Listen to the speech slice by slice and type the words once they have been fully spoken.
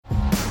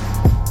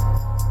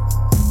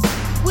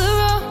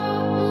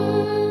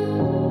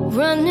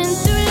running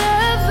through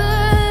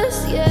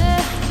lovers,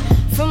 yeah,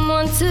 from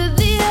one to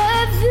the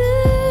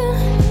other.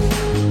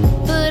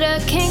 But I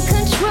can't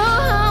control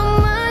how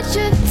much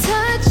a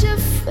touch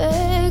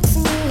affects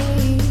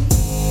me,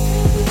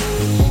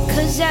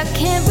 'cause I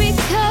can't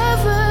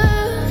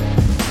recover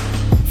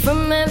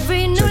from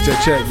every new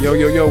Check. Yo,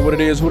 what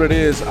it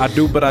is. I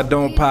Do But I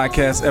Don't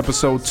podcast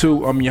episode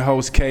 2. I'm your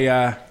host,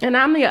 K.I. And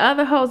I'm your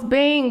other host,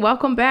 Bing.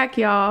 Welcome back,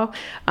 y'all.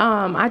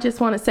 I just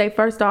want to say,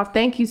 first off,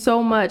 thank you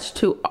so much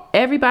to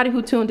everybody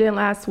who tuned in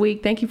last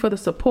week. Thank you for the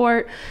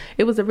support.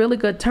 It was a really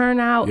good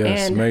turnout.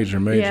 Yes, and major.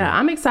 Yeah,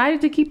 I'm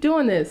excited to keep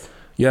doing this.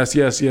 Yes.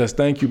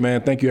 Thank you, man.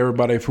 Thank you,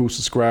 everybody who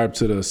subscribed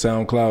to the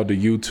SoundCloud, the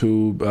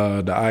YouTube,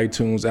 the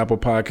iTunes, Apple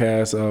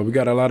Podcasts. We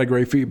got a lot of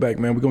great feedback,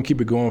 man. We're going to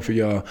keep it going for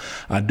y'all.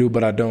 I do,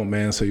 but I don't,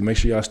 man. So you make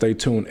sure y'all stay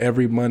tuned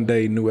every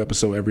Monday, new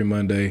episode every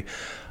Monday.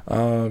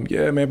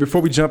 Yeah, man, before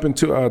we jump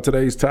into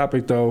today's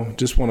topic, though,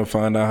 just want to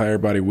find out how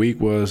everybody's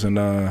week was. And,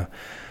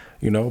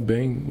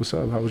 Bing, what's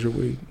up? How was your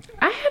week?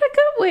 I had a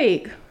good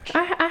week.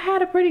 I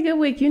had a pretty good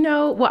week.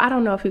 Well, I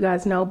don't know if you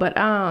guys know, but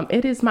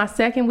it is my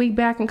second week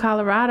back in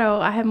Colorado.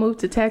 I have moved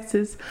to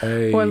Texas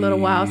for a little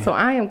while, so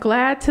I am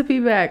glad to be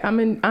back. I'm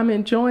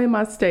enjoying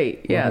my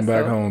state. Welcome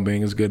back home,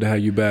 Bing. It's good to have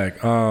you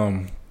back.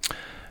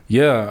 We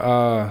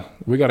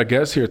got a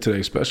guest here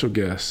today, special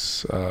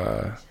guest.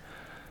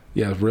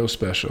 Real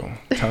special.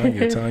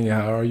 Tanya,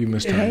 how are you,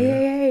 Miss Tanya?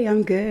 Hey,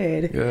 I'm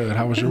good. Good.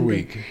 How was your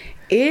week?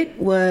 It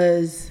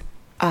was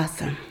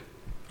awesome.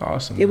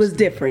 Awesome. It was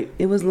different.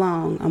 It was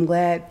long. I'm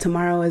glad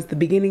tomorrow is the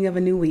beginning of a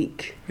new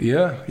week.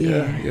 Yeah.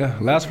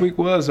 Last week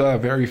was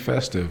very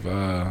festive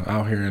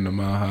out here in the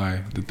Mile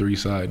High, the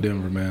 3-side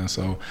Denver, man.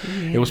 So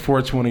It was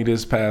 420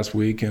 this past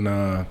week, and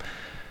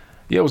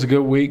it was a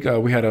good week.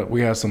 We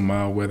had some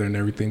mild weather and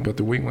everything, but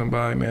the week went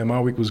by, man.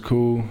 My week was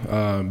cool.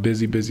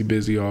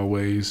 Busy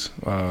always.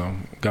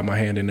 Got my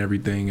hand in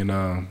everything,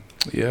 and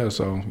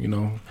so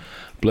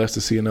blessed to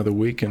see another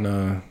week,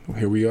 and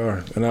here we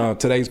are. And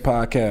today's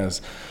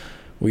podcast,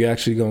 we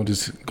actually gonna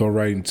just go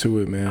right into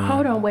it, man.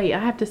 Hold on, wait. I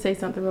have to say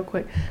something real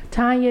quick.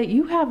 Tanya,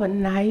 you have a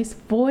nice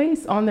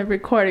voice on the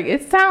recording.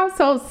 It sounds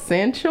so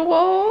sensual.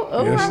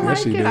 Oh, yes, I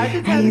like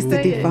it. I used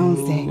to do phone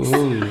sex.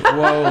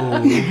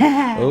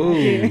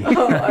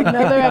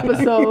 Another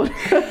episode.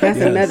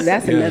 That's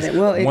another.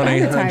 Well, it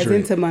kind of ties 1-800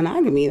 into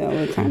monogamy, though.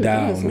 It kind of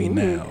dial does. me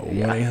now.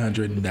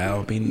 1-800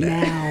 dial me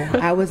now.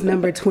 I was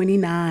number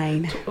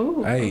 29.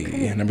 Ooh, Hey,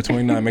 okay. number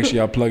 29. Make sure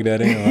y'all plug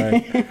that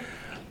in, right?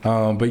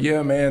 But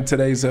yeah, man,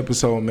 today's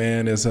episode,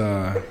 man, is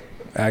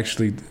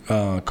actually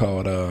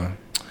called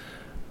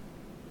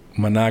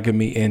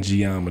Monogamy and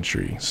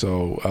Geometry.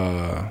 So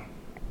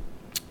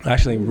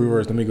actually, in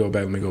reverse, let me go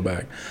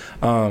back.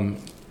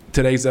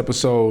 Today's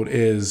episode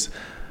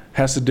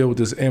has to deal with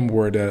this M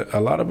word that a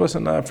lot of us are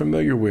not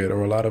familiar with,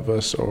 or a lot of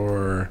us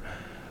are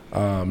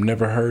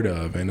never heard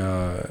of, and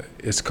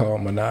it's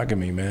called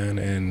monogamy, man.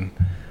 And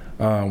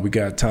we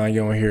got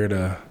Tanya on here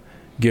to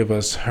give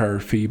us her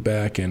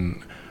feedback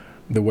and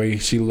the way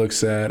she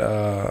looks at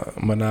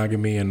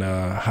monogamy and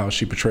how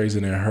she portrays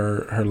it in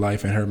her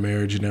life and her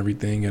marriage and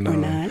everything.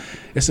 And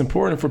it's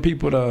important for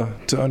people to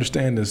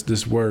understand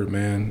this word,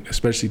 man,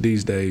 especially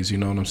these days, you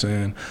know what I'm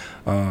saying?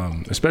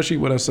 Especially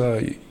with us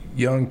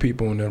young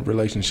people in their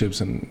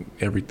relationships and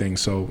everything.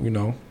 So,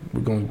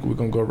 we're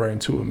gonna go right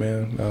into it,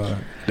 man.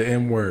 The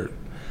M word.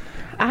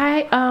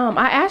 I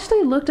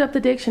actually looked up the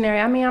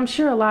dictionary. I mean, I'm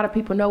sure a lot of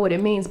people know what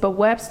it means, but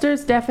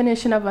Webster's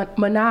definition of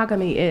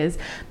monogamy is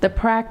the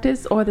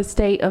practice or the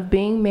state of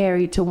being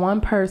married to one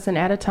person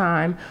at a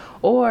time,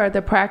 or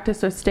the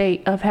practice or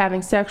state of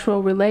having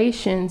sexual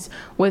relations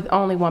with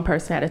only one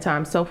person at a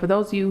time. So for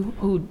those of you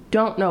who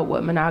don't know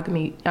what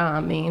monogamy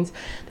means,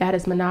 that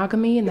is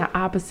monogamy, and the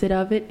opposite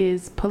of it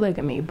is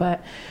polygamy.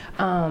 But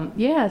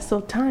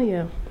so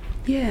Tanya.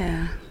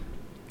 Yeah.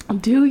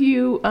 Do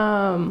you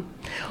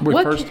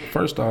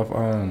First off,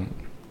 I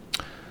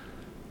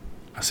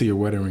see your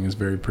wedding ring is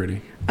very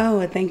pretty.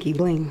 Oh, thank you,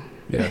 bling.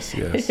 Yes.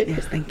 Yes,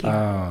 thank you.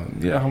 How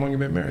long you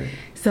been married?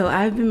 So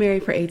I've been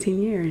married for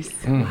 18 years.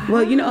 Mm.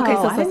 Well, I didn't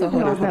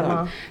hold know that on.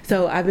 long.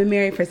 So I've been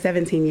married for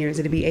 17 years.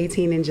 It'll be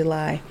 18 in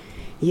July.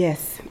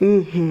 Yes.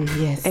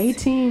 Yes.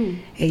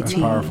 18. That's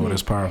powerful.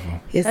 That's powerful.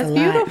 It's That's a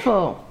lot.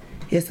 beautiful.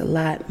 It's a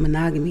lot.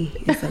 Monogamy.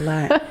 It's a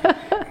lot.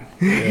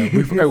 Yeah.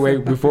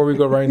 Before we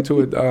go right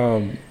into it,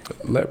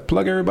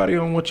 plug everybody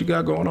on what you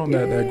got going on,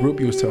 that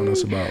group you was telling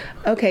us about.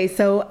 Okay,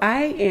 so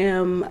I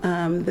am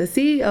the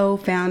CEO,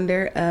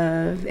 founder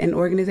of an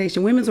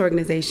organization, women's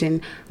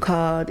organization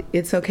called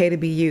It's Okay to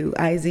Be You,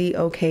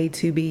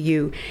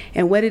 IZOK2BU.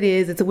 And what it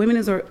is, it's a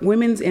women's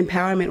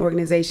empowerment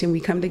organization.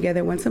 We come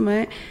together once a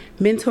month,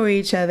 mentor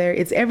each other.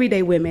 It's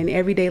everyday women,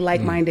 everyday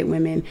like-minded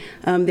women.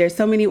 There's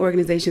so many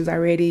organizations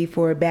already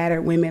for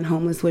battered women,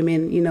 homeless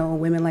women,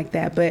 women like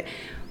that. But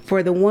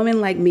for the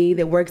woman like me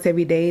that works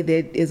every day,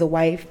 that is a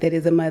wife, that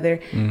is a mother,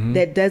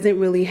 that doesn't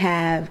really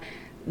have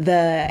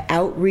the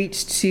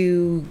outreach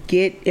to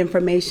get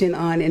information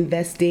on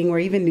investing or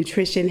even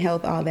nutrition,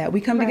 health, all that. We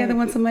come together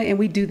once a month and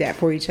we do that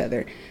for each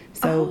other.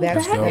 So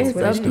that's that is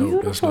what a I do.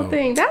 beautiful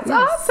thing. That's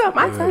awesome.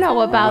 I don't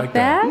know about like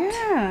that.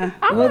 Yeah.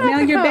 I'm Well, gonna now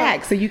have to you're come.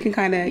 back, so you can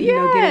kind of, you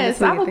know, get in the Yes,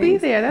 swing I of will be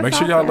things. there. That's Make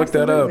sure y'all awesome. look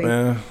that up, Absolutely.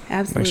 man.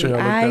 Absolutely. Make sure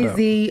y'all look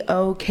that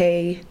up.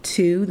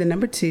 IZOK2, the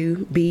number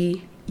 2,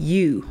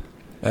 BU.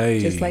 Hey,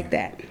 Just like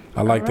that.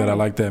 I like that. I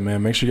like that,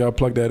 man. Make sure y'all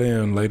plug that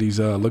in, ladies.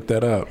 Look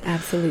that up.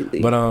 Absolutely.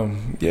 But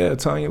yeah,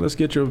 Tanya, let's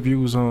get your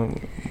views on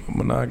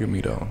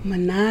monogamy, though.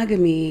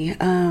 Monogamy.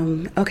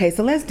 Okay,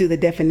 so let's do the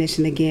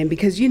definition again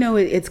because you know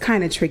it's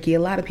kind of tricky.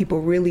 A lot of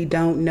people really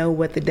don't know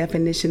what the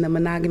definition of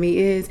monogamy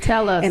is.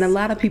 Tell us. And a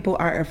lot of people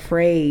are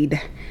afraid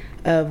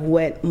of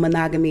what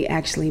monogamy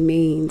actually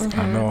means.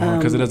 I know,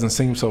 because it doesn't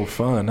seem so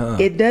fun, huh?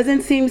 It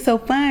doesn't seem so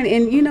fun,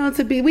 and you know,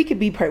 we could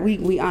be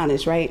we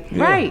honest, right?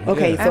 Right.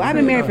 Okay, Yeah, so I've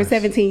been married for nice.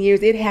 17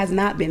 years. It has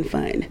not been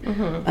fun,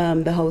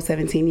 the whole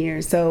 17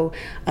 years. So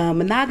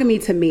monogamy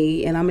to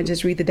me, and I'm gonna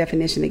just read the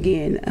definition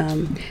again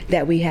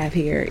that we have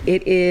here.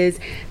 It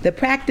is the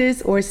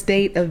practice or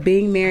state of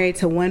being married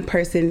to one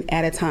person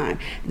at a time.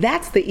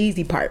 That's the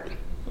easy part.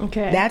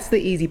 Okay. That's the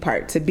easy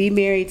part, to be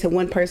married to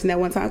one person at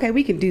one time. Okay,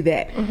 we can do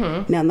that.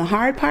 Now, the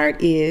hard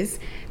part is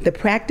the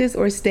practice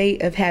or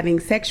state of having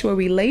sexual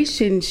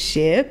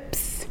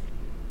relationships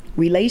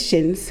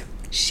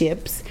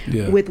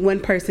Yeah. with one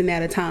person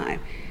at a time.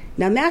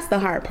 Now, that's the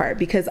hard part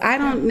because I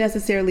don't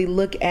necessarily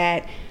look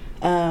at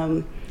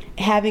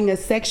having a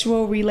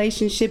sexual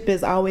relationship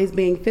as always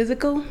being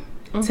physical.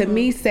 To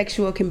me,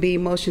 sexual can be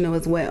emotional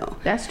as well.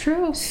 That's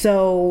true.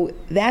 So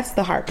that's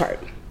the hard part,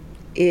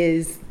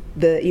 is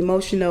the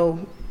emotional,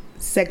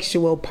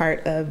 sexual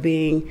part of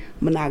being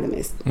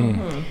monogamous.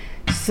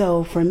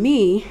 So for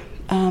me,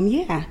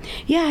 yeah,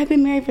 I've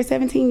been married for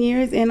 17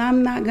 years, and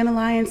I'm not gonna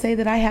lie and say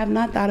that I have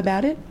not thought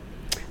about it.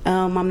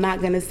 I'm not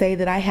gonna say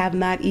that I have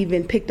not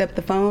even picked up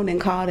the phone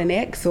and called an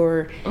ex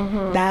or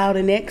dialed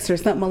an ex or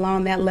something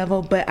along that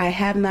level, but I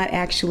have not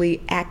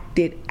actually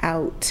acted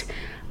out.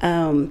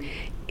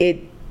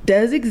 It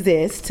does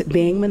exist.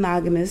 Being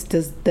monogamous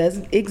does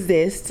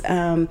exist,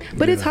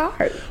 but it's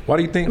hard. Why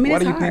do you think? I mean, why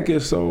it's do you think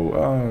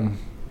hard.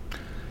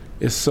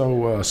 it's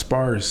so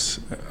sparse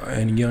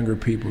in younger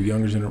people,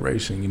 younger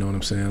generation? You know what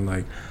I'm saying?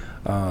 Like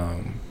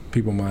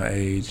people my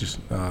age.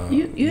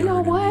 You younger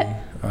know than what?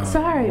 me.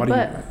 Sorry, why do you-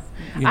 but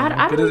you know,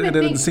 I don't even it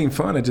doesn't think. seem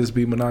fun to just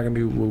be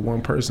monogamy with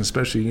one person,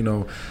 especially you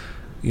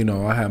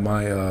know, I had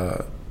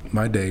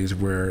my days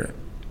where.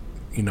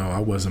 You know, I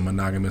wasn't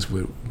monogamous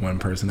with one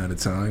person at a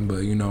time,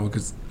 but you know,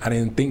 because I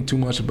didn't think too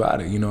much about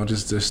it. You know,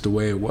 just the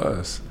way it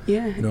was.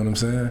 Yeah. You know what I'm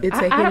saying? It's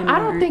a I hidden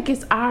don't word. think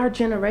it's our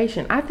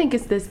generation. I think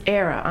it's this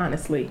era,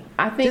 honestly.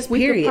 I think Just we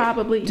period. could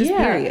probably, Just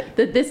period.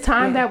 this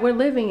time Yeah. that we're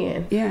living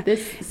in. Yeah.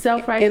 This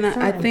self-righteous And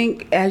time. I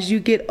think as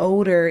you get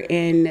older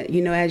and,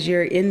 you know, as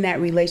you're in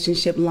that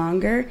relationship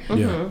longer,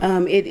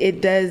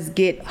 it does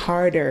get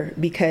harder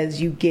because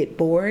you get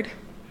bored.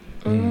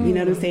 You know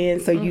what I'm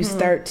saying? So you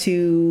start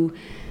to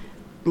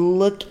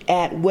look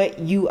at what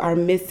you are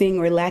missing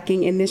or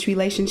lacking in this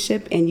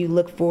relationship and you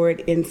look for it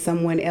in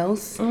someone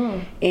else.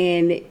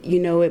 And, you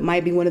know, it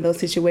might be one of those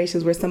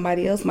situations where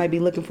somebody else might be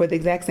looking for the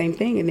exact same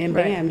thing and then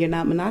Right. bam, you're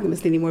not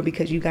monogamous anymore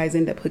because you guys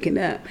end up hooking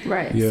up.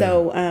 Right. Yeah.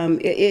 So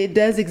it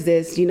does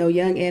exist, you know,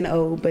 young and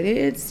old, but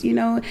it's, you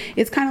know,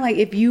 it's kind of like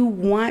if you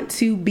want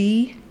to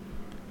be,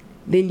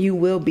 then you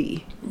will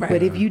be. Right.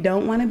 But if you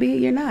don't want to be,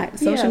 you're not.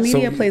 Social Yeah.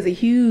 media So- plays a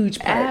huge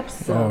part.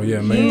 Absolutely. Oh,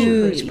 yeah, major.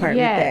 Huge part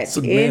Yes. with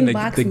So that. man,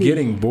 Inbox the me.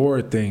 getting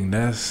bored thing,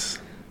 that's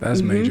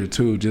major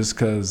too. Just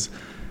because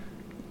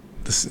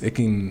it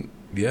can,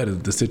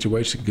 the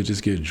situation could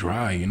just get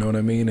dry. You know what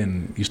I mean?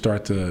 And you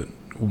start to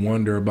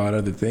wonder about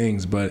other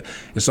things. But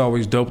it's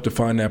always dope to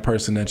find that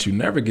person that you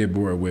never get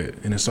bored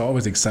with, and it's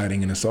always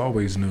exciting and it's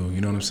always new.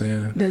 You know what I'm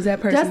saying? Does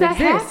that person Does that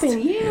exist?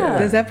 happen? Yeah.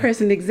 Does that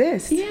person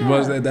exist? Yeah.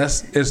 Was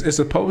it's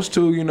supposed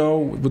to, you know,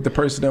 with the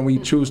person that we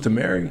choose to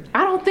marry.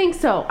 I don't think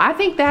so. I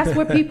think that's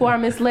where people are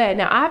misled.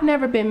 Now, I've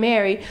never been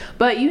married,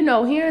 but you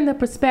know, hearing the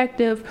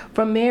perspective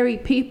from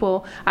married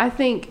people, I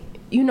think,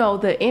 you know,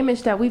 the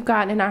image that we've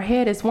gotten in our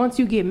head is once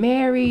you get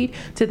married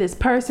to this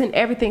person,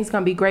 everything's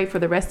going to be great for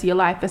the rest of your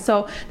life. And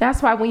so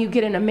that's why when you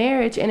get in a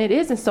marriage and it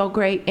isn't so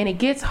great and it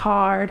gets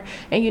hard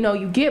and, you know,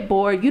 you get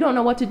bored, you don't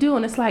know what to do.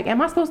 And it's like,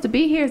 am I supposed to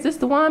be here? Is this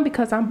the one?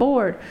 Because I'm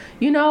bored,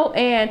 you know,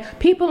 and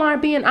people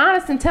aren't being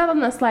honest and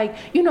telling us like,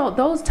 you know,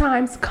 those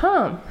times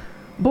come.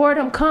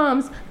 Boredom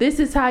comes. This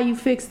is how you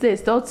fix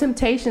this. Those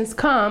temptations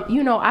come.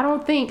 You know, I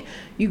don't think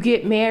you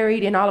get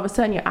married and all of a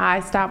sudden your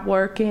eyes stop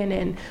working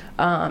and,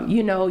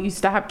 you know, you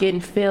stop getting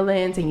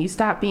feelings and you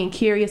stop being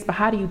curious. But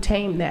how do you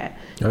tame that?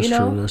 That's you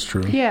know? true. That's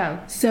true.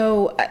 Yeah.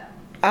 So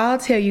I'll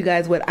tell you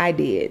guys what I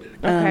did.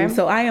 Okay.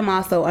 So I am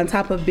also, on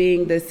top of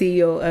being the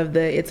CEO of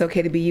the It's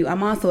Okay to Be You,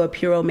 I'm also a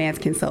Pure Romance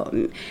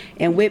consultant.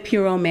 And with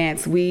Pure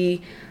Romance,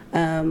 we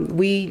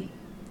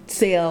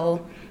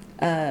sell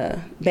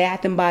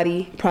Bath and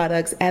Body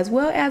products as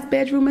well as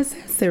bedroom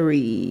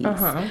accessories,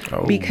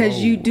 because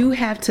you do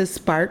have to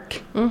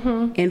spark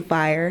and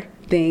fire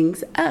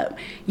things up.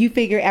 You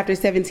figure after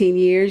 17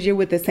 years, you're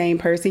with the same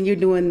person, you're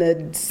doing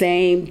the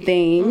same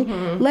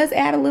thing. Let's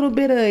add a little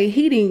bit of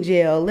heating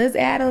gel. Let's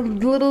add a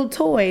little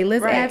toy.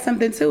 Let's add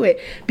something to it.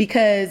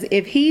 Because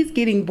if he's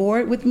getting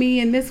bored with me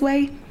in this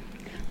way,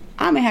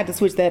 I'm gonna have to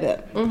switch that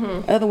up.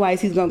 Otherwise,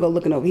 he's gonna go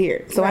looking over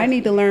here. So I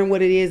need to learn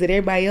what it is that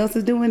everybody else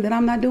is doing that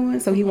I'm not doing,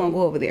 so he won't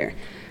go over there.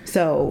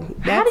 So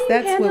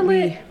that's what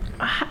we.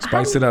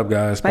 Spice it up,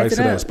 guys. Spice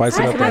it up. Spice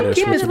it up.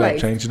 Switch it up.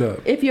 Change it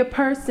up. If your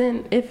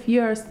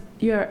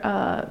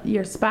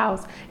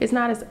spouse is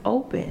not as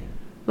open,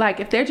 like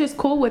if they're just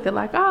cool with it,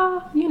 like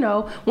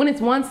when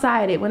it's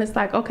one-sided, when it's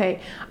like, okay,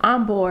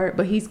 I'm bored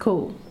but he's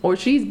cool, or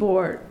she's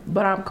bored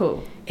but I'm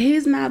cool.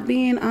 He's not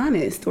being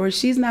honest, or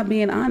she's not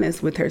being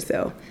honest with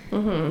herself.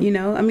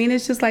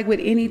 It's just like with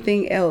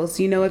anything else.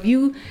 If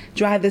you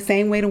drive the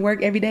same way to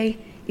work every day,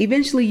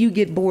 eventually you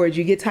get bored.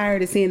 You get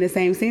tired of seeing the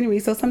same scenery.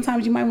 So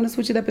sometimes you might want to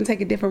switch it up and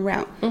take a different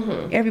route.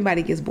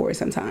 Everybody gets bored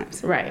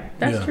sometimes. Right.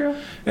 That's true.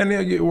 And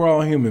we're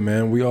all human,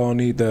 man. We all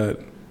need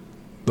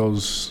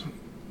those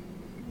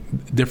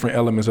different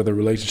elements of the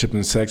relationship,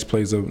 and sex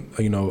plays a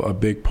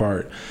big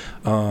part.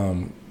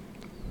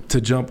 To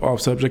jump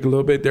off subject a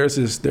little bit, there's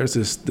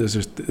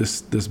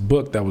this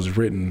book that was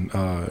written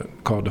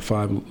called The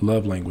 5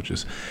 Love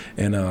Languages,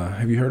 and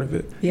have you heard of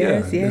it?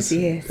 Yes.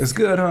 It's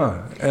good,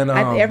 huh? And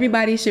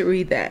everybody should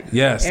read that.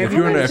 Yes, if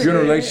you're in a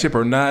relationship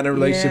or not in a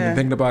relationship and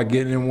thinking about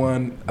getting in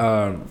one,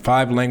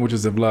 5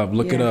 Languages of Love,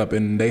 look it up,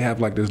 and they have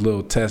like this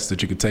little test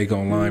that you could take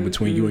online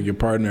between you and your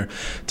partner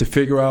to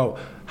figure out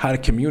how to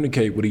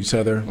communicate with each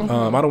other.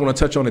 I don't want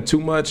to touch on it too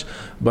much,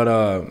 but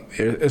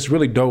it's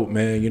really dope,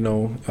 man.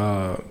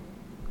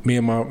 Me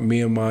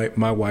and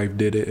my wife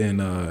did it,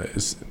 and it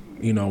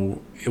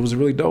was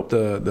really dope,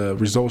 the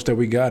results that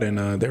we got,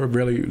 and they were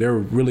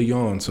really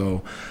young.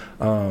 So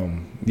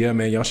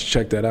man, y'all should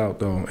check that out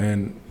though.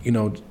 And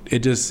it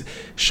just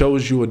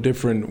shows you a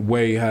different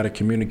way how to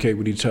communicate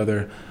with each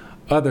other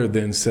other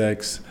than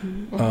sex.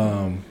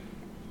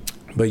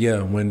 But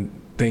yeah, when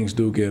things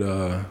do get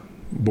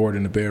bored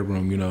in the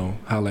bedroom,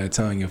 holla at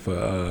Tanya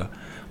for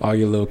all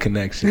your little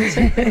connections.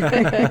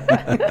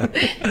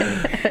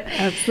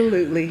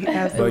 Absolutely.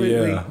 But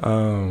yeah,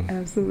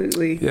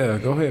 absolutely. Yeah,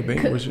 go ahead, babe.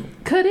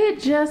 Could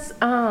it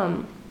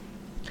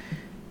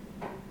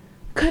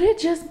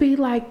just be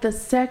like the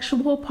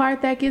sexual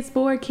part that gets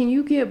bored? Can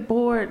you get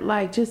bored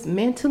like just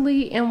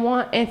mentally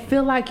and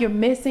feel like you're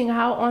missing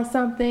out on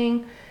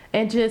something,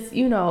 and just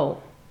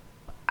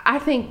I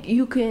think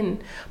you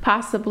can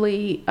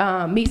possibly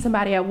meet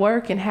somebody at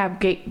work and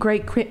have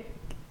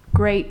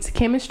great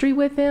chemistry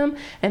with them,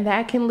 and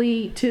that can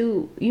lead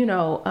to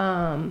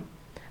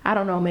I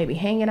don't know, maybe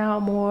hanging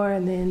out more,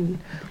 and then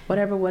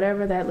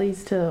whatever that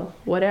leads to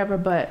whatever.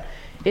 But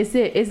is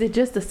it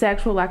just the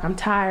sexual, like I'm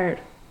tired,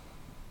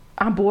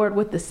 I'm bored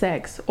with the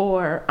sex,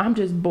 or I'm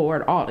just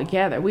bored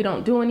altogether? We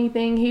don't do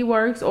anything, he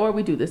works, or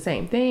we do the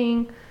same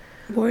thing.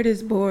 Bored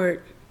is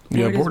bored.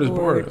 Bored is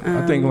bored.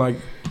 I think like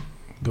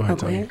go ahead,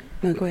 Tanya.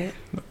 No, go ahead.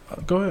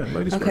 Go ahead,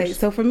 ladies first. Okay,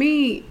 so for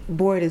me,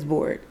 bored is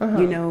bored.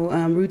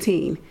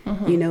 Routine.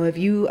 If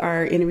you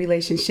are in a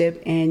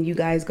relationship and you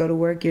guys go to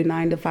work, you're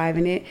 9 to 5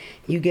 in it.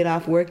 You get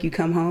off work, you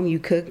come home, you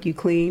cook, you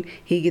clean.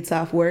 He gets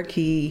off work,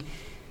 he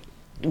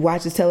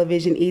watches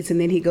television, eats,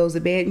 and then he goes to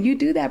bed. You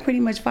do that pretty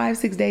much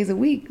 5-6 days a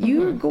week.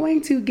 You're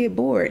going to get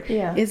bored.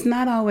 Yeah. It's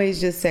not always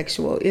just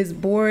sexual. Is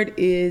bored,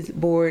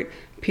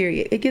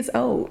 period. It gets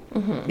old.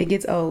 It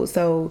gets old.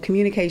 So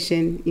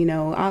communication,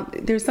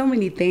 there's so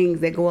many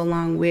things that go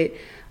along with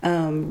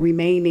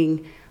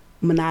remaining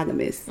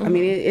monogamous. I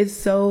mean, it's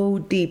so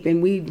deep,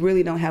 and we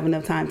really don't have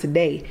enough time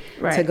today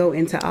to go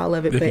into all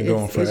of it. But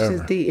it's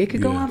just deep. It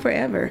could go on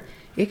forever.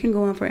 It can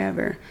go on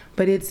forever.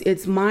 But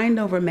it's mind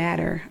over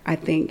matter, I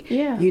think.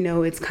 Yeah.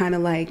 It's kind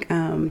of like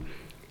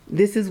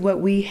this is what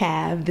we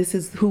have. This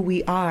is who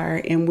we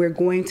are, and we're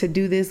going to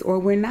do this or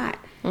we're not.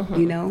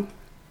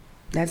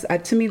 That's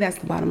to me, that's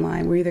the bottom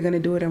line. We're either going to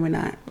do it or we're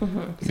not.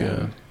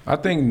 Yeah, I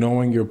think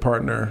knowing your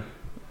partner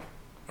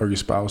or your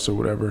spouse or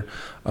whatever,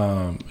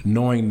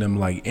 knowing them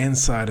like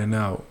inside and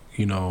out,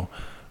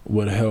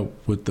 would help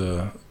with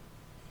the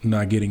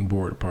not getting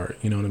bored part.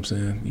 You know what I'm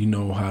saying?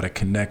 How to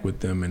connect with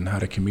them and how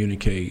to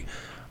communicate.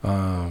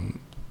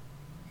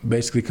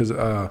 Basically, because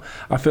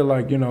I feel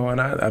like, and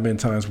I've been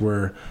times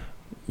where,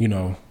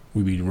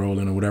 we be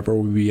rolling or whatever,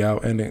 or we be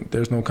out and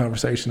there's no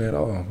conversation at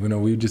all.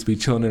 We just be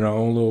chilling in our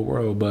own little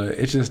world, but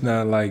it's just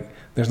not like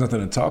there's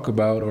nothing to talk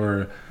about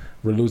or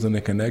we're losing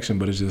the connection,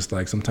 but it's just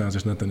like sometimes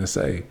there's nothing to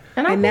say.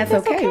 And that's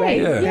okay, right?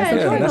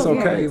 Yeah, that's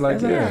okay. Like,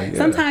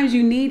 sometimes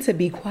you need to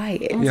be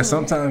quiet. Yeah,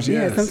 sometimes,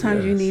 yes. Yeah,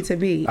 sometimes you need to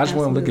be. I just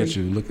want to look at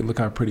you. Look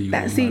how pretty you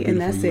are. See, and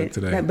that's it.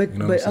 Today. But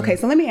okay,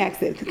 so let me ask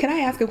this. Can I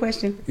ask a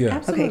question? Yeah.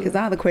 Absolutely. Okay, because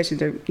all the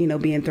questions are,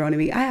 being thrown at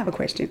me. I have a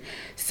question.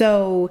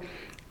 So,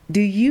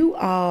 do you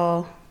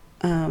all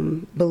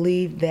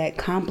believe that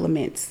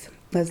compliments,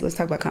 let's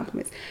talk about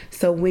compliments.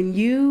 So when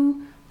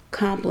you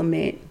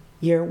compliment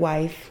your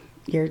wife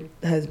your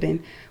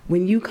husband,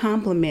 when you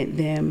compliment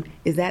them,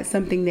 is that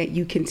something that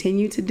you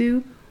continue to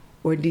do,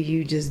 or do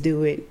you just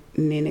do it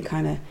and then it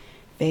kind of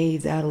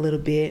fades out a little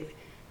bit?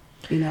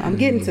 You know, I'm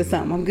getting to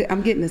something.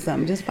 I'm getting to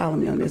something. Just follow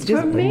me on this.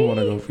 Just For me, want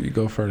to go for you.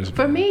 Go first.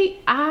 For me,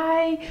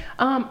 I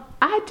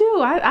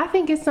do. I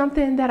think it's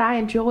something that I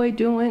enjoy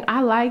doing.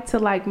 I like to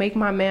make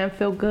my man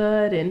feel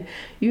good and,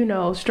 you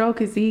know, stroke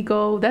his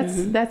ego.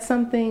 That's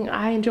something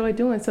I enjoy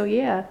doing. So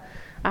yeah,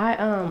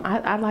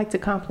 I like to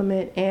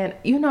compliment, and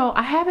you know,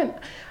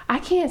 I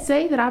can't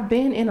say that I've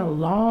been in a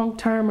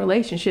long-term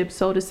relationship.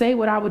 So to say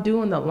what I would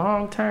do in the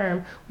long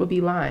term would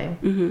be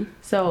lying.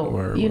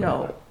 So you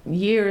know,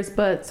 years,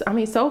 but I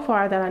mean, so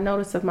far that I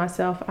noticed of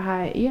myself,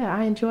 I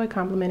enjoy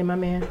complimenting my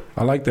man.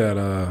 I like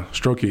that.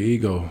 Stroke your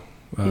ego.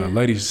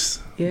 Ladies,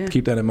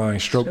 keep that in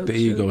mind. Stroke the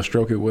ego,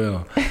 stroke it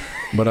well.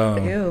 But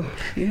Ew.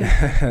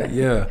 Yeah.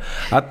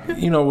 yeah,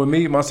 you know, with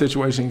me, my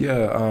situation,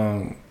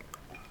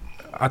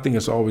 I think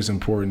it's always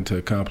important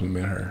to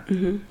compliment her.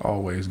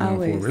 Always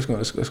going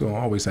forward. It's gonna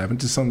always happen.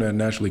 It's just something that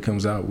naturally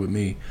comes out with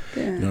me.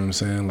 Yeah. You know what I'm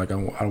saying? Like I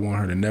want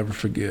her to never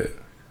forget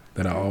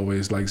that I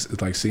always like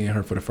seeing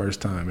her for the first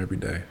time every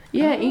day.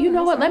 Yeah, and you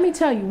know what? Let me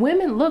tell you,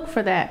 women look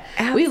for that.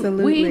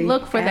 Absolutely. We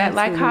look for that.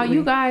 Like how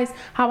you guys,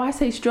 how I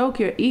say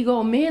stroke your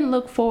ego, men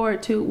look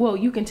forward to, well,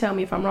 you can tell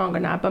me if I'm wrong or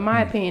not, but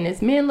my opinion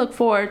is men look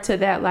forward to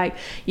that, like,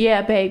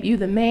 yeah, babe, you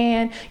the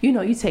man, you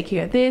know, you take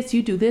care of this,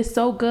 you do this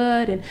so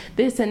good, and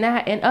this and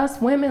that. And us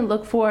women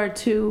look forward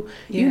to,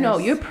 you know,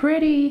 you're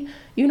pretty,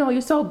 you know,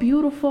 you're so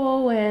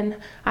beautiful, and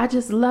I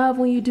just love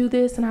when you do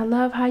this, and I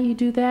love how you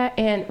do that.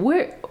 And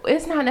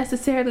it's not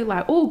necessarily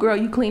like, oh, girl,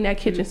 you clean that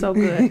kitchen so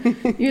good,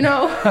 you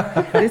know.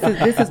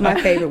 This is my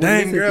favorite one.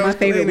 Dang, girl, my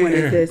favorite one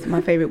is this.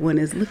 My favorite one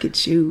is look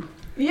at you.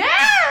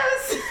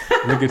 Yes.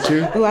 Look at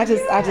you. Oh, I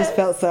just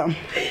felt something.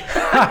 It's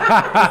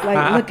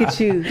like, look at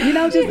you. You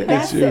know, just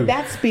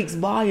that speaks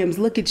volumes.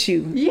 Look at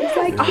you. Yes. It's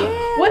like,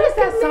 what is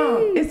that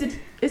song?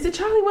 Is it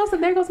Charlie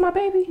Wilson? There Goes My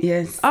Baby.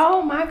 Yes.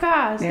 Oh my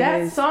gosh,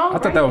 that song. I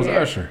thought that was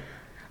Usher.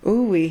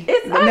 Ooh-wee.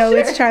 It's Usher. No,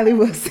 it's Charlie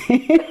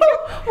Wilson.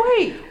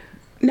 Wait.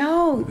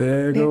 No.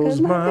 There goes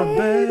my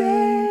baby.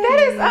 That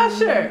is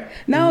Usher.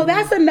 No,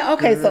 that's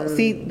okay. So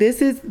see, this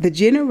is the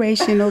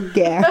generational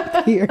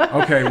gap here.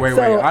 Okay, wait.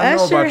 So I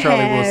know Usher about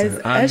Charlie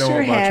Wilson.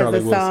 Usher has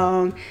a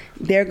song,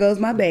 "There Goes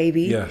My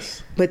Baby."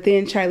 Yes. But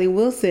then Charlie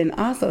Wilson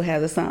also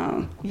has a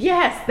song.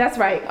 Yes, that's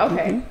right.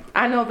 Okay,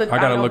 I know the. I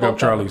gotta look up both of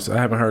Charlie's. I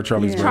haven't heard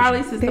Charlie's version.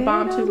 Charlie's is the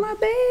bomb There goes too. my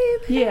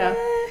baby. Yeah.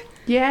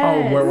 Yeah.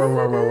 Oh,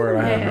 word.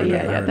 I haven't heard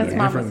that. I heard that's that.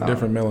 Mama's song.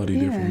 Different melody.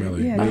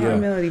 Yeah, But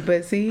different melody.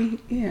 But see,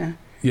 Yeah.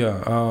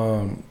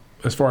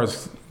 As far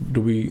as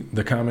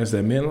the comments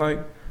that men like.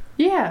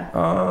 Yeah.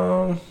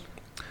 I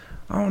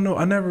don't know.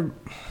 I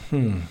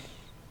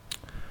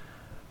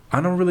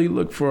don't really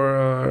look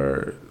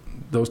for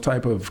those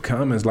type of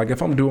comments. Like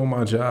if I'm doing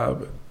my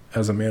job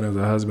as a man, as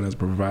a husband, as a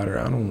provider,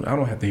 I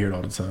don't have to hear it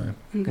all the time.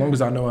 Okay. As long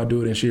as I know I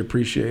do it and she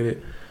appreciate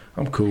it,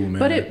 I'm cool, man.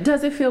 But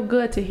does it feel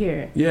good to hear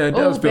it? Yeah, it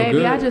does feel baby,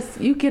 good.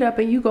 You get up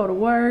and you go to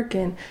work,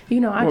 and you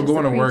know, I just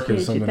going to appreciate work is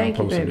you. something Thank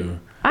I'm you, supposed to baby. do.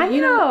 I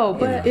know,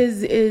 but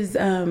is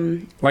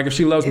like if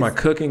she loves my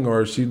cooking,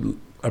 or if she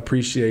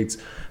appreciates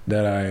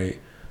that I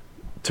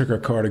took her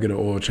car to get an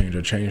oil change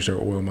or changed her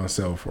oil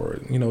myself, or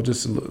you know,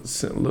 just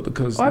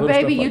because. Or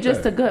baby, you're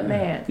just a good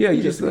man. Yeah,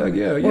 you just like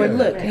yeah. Or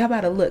look. How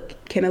about a look?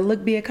 Can a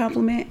look be a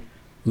compliment?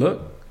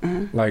 Look,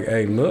 like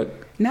hey, look.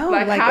 No,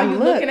 like how you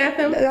looking at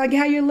them? Like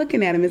how you're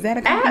looking at them. Is that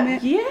a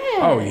compliment? Yeah.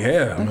 Oh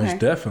yeah, Okay. most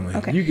definitely.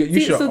 Okay. You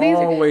should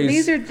always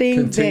these are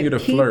things continue that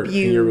to keep flirt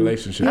you, in your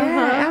relationship.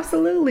 Yeah,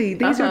 absolutely.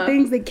 These are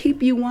things that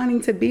keep you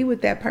wanting to be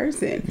with that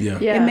person. Yeah.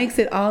 Yeah. It makes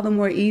it all the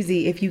more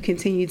easy if you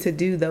continue to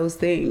do those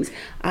things.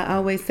 I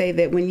always say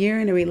that when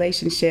you're in a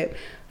relationship,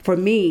 for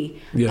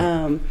me, you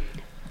know,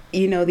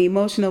 the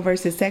emotional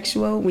versus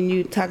sexual, when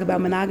you talk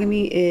about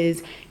monogamy,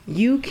 is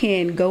you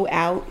can go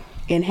out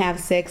and have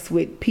sex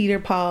with Peter,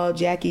 Paul,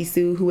 Jackie,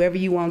 Sue, whoever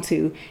you want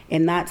to,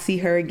 and not see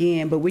her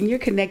again. But when you're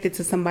connected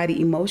to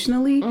somebody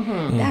emotionally,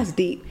 that's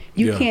deep.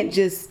 You can't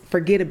just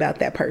forget about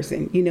that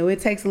person. You know, it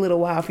takes a little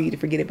while for you to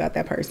forget about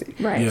that person.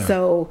 Right. Yeah.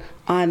 So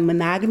on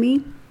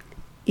monogamy,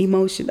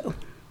 emotional.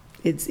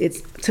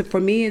 For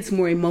me, it's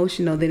more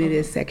emotional than it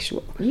is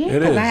sexual. Yeah.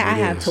 It is. I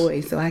have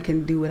toys, so I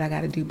can do what I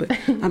got to do. But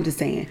I'm just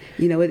saying,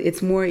 you know,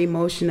 it's more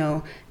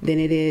emotional than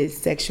it is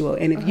sexual.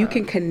 And if you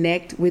can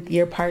connect with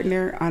your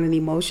partner on an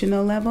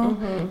emotional level,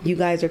 you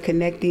guys are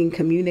connecting,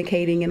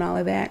 communicating, and all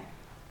of that,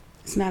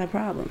 it's not a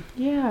problem.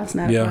 Yeah. It's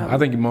not a problem. I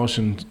think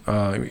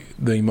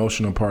the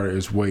emotional part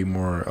is way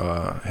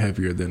more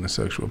heavier than the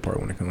sexual part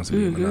when it comes to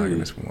being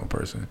monogamous with one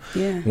person.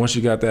 Yeah. Once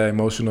you got that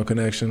emotional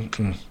connection,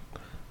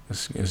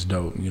 it's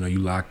dope. You know, you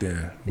locked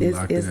in.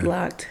 It's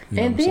locked. You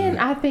know And what I'm then saying?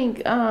 I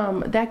think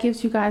that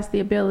gives you guys the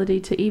ability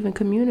to even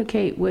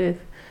communicate with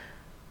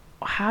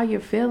how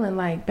you're feeling.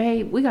 Like,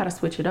 babe, we got to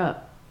switch it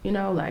up. You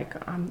know, like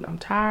I'm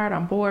tired,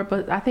 I'm bored.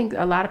 But I think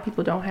a lot of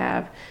people don't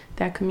have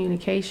that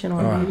communication,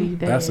 or maybe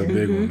that's a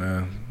big one,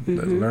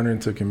 man. Learning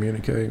to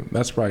communicate.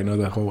 That's probably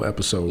another whole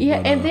episode. Yeah,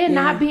 but, and then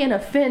not being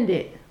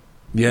offended.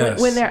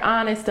 Yes. When they're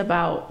honest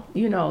about,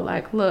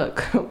 like, look.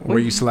 Where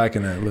you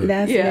slacking at? Look.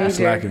 That's Yeah. major.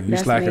 Slacking. You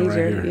That's slacking right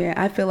major. here. Yeah,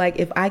 I feel like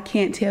if I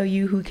can't tell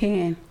you, who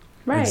can?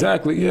 Right.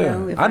 Exactly, You yeah.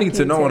 know, if I I need to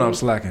can't know when tell I'm you.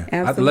 slacking.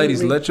 Absolutely.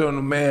 Ladies, let your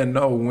man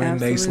know when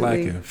they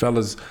Absolutely. slacking.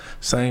 Fellas,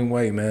 same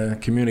way, man.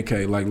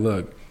 Communicate. Like,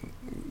 look,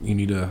 you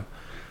need to,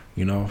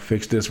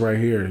 fix this right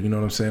here. You know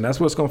what I'm saying? That's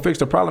what's going to fix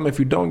the problem. If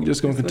you don't, you're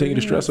just going to That's continue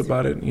what to it stress is.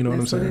 about it. You know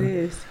That's what I'm what saying?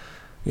 it is.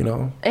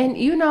 And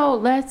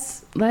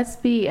let's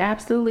be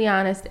absolutely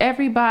honest.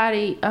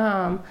 Everybody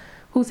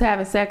who's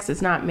having sex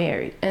is not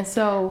married, and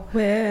so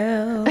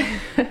Well,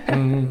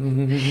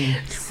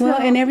 so- well,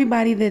 and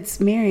everybody that's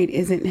married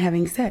isn't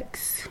having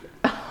sex.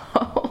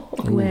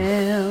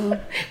 Well,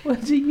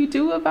 what do you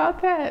do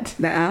about that?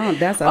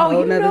 that's a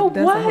whole you nother. know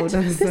That's what? a whole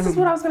nother This is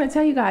what I was going to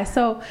tell you guys.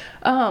 So,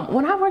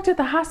 when I worked at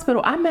the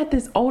hospital, I met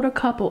this older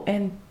couple,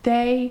 and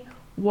they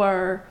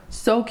were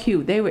so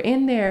cute. They were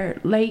in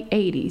their late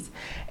 80s,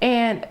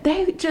 and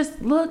they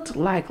just looked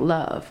like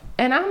love.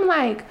 And I'm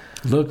like,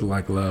 Look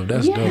like love.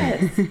 That's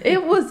yes,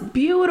 it was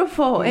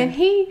beautiful. And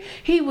he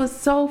was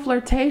so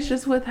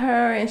flirtatious with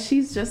her, and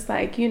she's just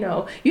like,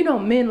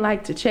 men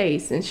like to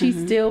chase, and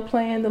she's still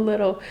playing the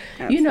little,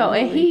 and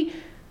Absolutely.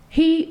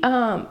 he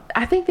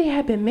I think they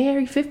had been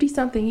married 50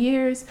 something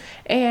years,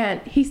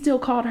 and he still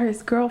called her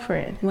his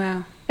girlfriend.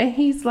 Wow. And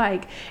he's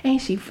like,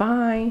 ain't she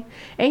fine?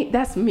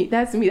 That's me.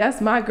 That's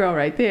my girl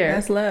right there.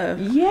 That's love.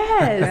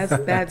 Yes.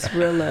 That's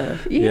real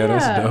love. Yeah,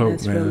 that's dope,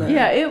 That's real man. love.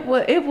 Yeah,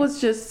 it was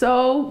just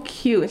so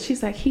cute. And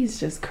she's like, he's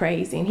just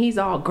crazy. And he's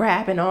all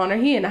grabbing on her.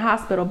 He in the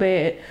hospital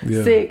bed,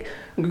 Yeah. sick,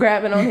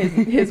 grabbing on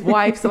his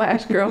wife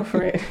 /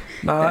 girlfriend.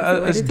 Nah, That's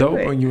the way it's to do dope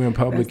it. when you're in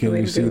public That's the and way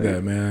you to see do that,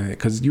 it. man.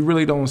 Because you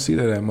really don't see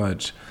that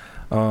much.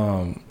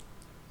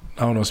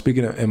 I don't know.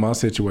 Speaking in my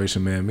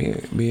situation, man, me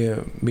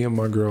and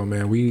my girl,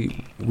 man,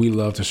 we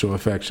love to show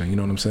affection. You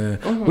know what I'm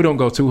saying? We don't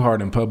go too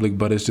hard in public,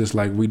 but it's just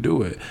like we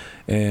do it.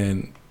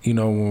 And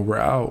when we're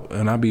out,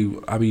 and I be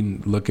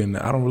looking,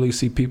 I don't really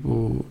see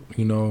people,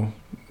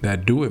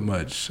 that do it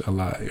much a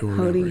lot. Or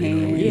Holding whatever,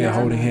 hands. yeah,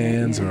 holding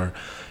hands, Yeah. or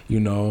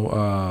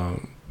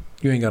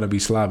you ain't gotta be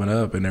slobbing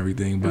up and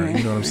everything, but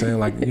you know what I'm saying?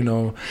 Like,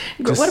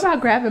 What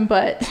about grabbing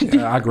butt?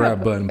 I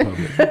grab butt in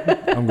public.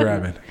 I'm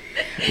grabbing.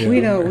 Yeah. We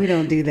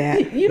don't do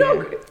that. You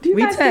don't. Do you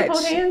We guys still touch.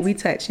 hold hands? We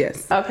touch.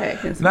 Yes. Okay.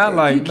 Yes, we Not do.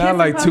 like You kiss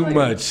in too public?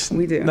 much.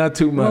 We do. Not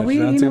too much. Well, we-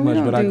 not you too know, we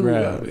much, but don't I do-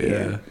 grab. yeah.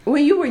 Yeah.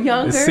 When you were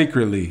younger, It's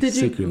secretly. did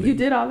you secretly. you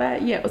did all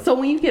that? Yeah. So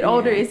when you get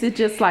older, is it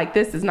just like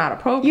this is not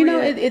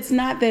appropriate? It's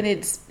not that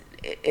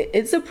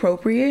it's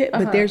appropriate,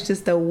 but there's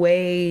just a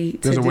way to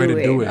There's a way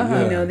to do it. Uh-huh.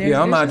 Yeah. there's-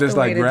 Yeah, I'm there's not just a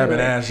way like to do grabbing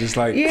it. ass, just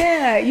like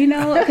Yeah,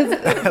 because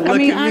Look I mean, at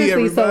me, honestly,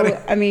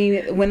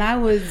 everybody. when I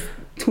was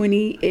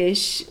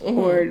 20-ish,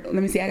 or let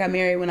me see, I got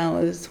married when I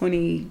was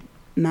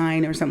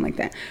 29 or something like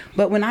that.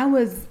 But when I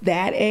was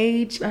that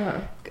age,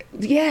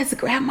 yes,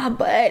 grab my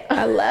butt.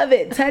 I love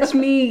it. Touch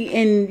me,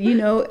 and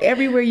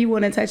everywhere you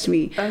want to touch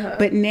me.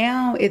 But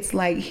now it's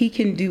like he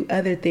can do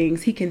other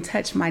things. He can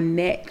touch my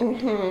neck.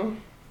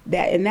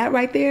 That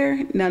right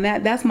there,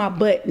 that's my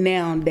butt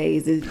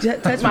nowadays. Is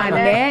just touch my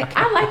neck.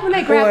 I like when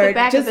they grab the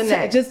back just, of the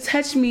neck. Just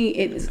touch me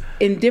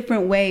in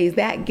different ways.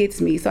 That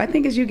gets me. So I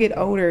think as you get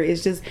older,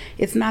 it's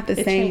not the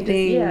same changes.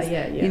 things.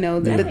 Yeah. The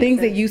That things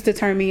makes that sense. used to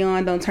turn me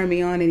on don't turn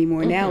me on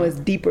anymore. Now it's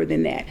deeper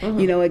than that.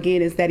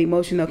 Again, it's that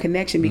emotional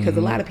connection, because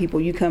a lot of people,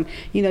 you come,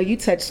 you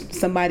touch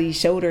somebody's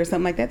shoulder or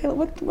something like that.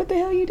 What the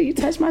hell you do? You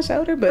touch my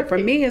shoulder? But for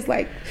me, it's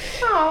like,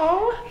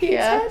 Oh,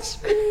 yeah.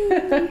 touch me.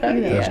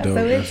 That's dope.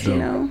 So That's it's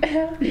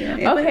dope.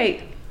 yeah.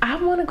 Okay,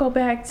 I want to go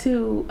back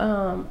to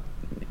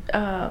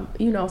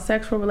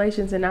sexual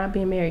relations and not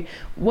being married.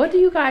 What do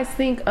you guys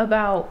think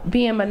about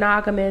being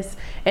monogamous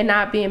and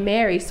not being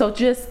married? So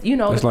just It's the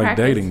like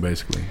practice- dating,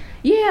 basically,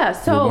 Yeah.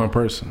 with So one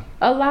person.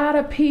 a lot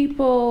of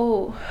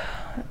people,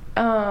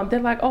 they're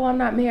like, "Oh, I'm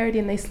not married,"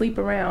 and they sleep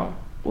around.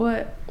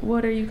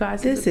 What are you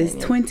guys? This is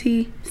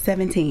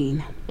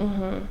 2017.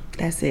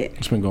 That's it.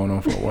 It's been going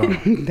on for a while.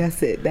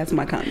 That's it. That's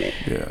my comment.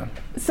 Yeah.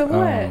 So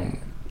what?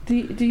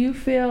 Do you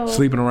feel?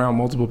 Sleeping around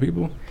multiple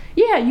people?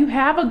 Yeah, you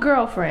have a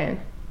girlfriend.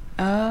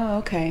 Oh,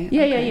 okay.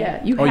 Yeah, okay.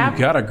 yeah. You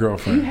got a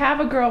girlfriend. You have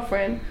a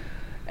girlfriend,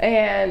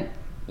 and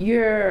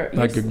you're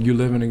like you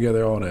living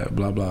together, all that,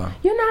 blah blah.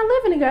 you're not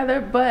living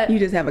together, but You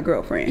just have a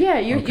girlfriend. yeah,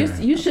 Okay.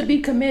 you should be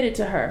committed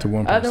to her. To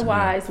one person,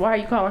 Otherwise, why are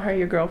you calling her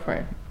your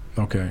girlfriend?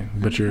 Okay,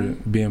 but you're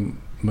being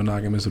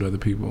monogamous with other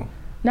people.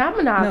 Not No,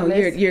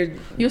 monogamous.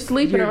 you're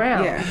sleeping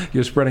around. Yeah.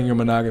 You're spreading your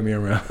monogamy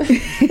around.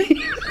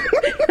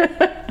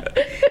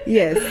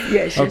 Yes.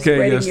 You're Okay,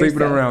 spreading yeah, sleeping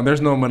yourself. around. There's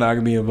no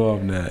monogamy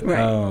involved in that.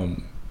 Right.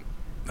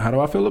 How do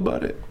I feel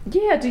about it?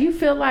 Yeah. Do you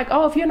feel like,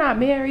 oh, if you're not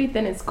married,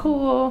 then it's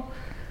cool?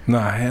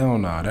 Nah, hell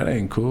nah. That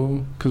ain't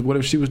cool. Cause what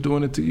if she was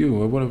doing it to you?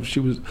 Or what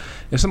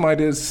if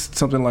somebody did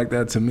something like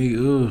that to me?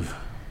 Ugh.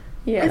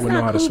 Yeah. I It's wouldn't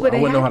know not how cool, to. but I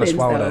it wouldn't know how to happens,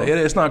 swallow though. that.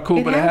 It's not cool,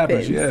 It but it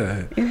happens.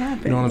 happens. Yeah. It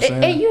happens. You know what I'm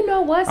saying? And you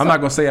know what? I'm not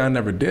gonna say I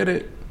never did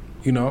it.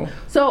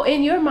 So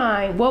in your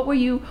mind, what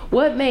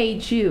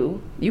made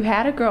you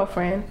had a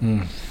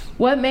girlfriend,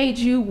 what made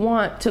you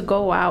want to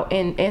go out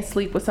and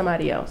sleep with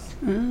somebody else?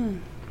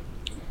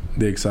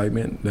 The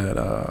excitement that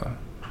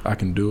I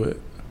can do it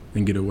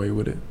and get away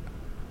with it?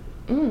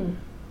 Ooh.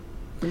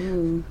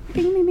 Ding,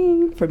 ding,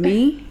 ding. For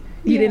me,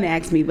 you didn't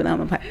ask me, but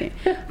I'm a pipe.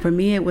 For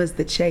me, it was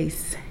the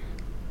chase.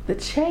 The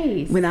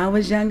chase. When I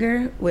was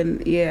younger,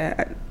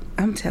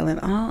 I'm telling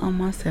all on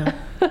myself.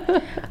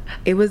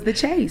 It was the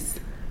chase.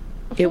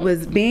 It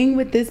was being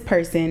with this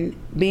person,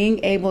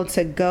 being able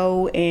to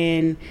go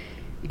and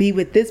be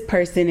with this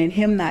person and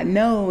him not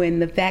know,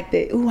 and the fact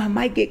that, I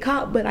might get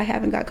caught, but I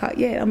haven't got caught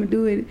yet. I'm going to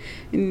do it.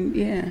 And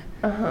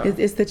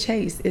it's the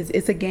chase.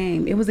 It's a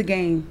game. It was a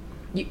game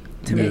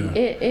to me.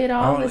 It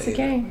all is a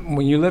game.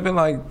 When you're living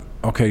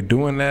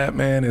doing that,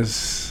 man,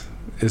 it's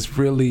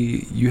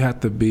really, you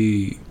have to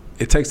be,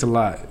 it takes a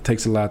lot. It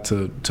takes a lot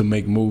to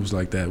make moves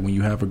like that when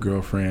you have a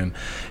girlfriend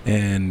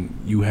and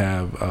you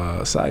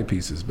have side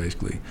pieces,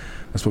 basically.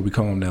 That's what we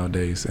call them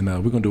nowadays. And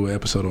we're going to do an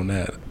episode on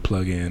that,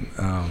 plug in.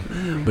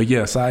 But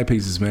yeah, side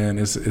pieces, man,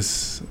 it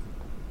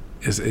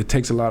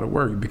takes a lot of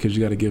work because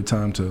you got to give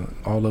time to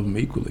all of them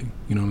equally.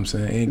 You know what I'm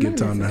saying? And give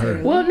time to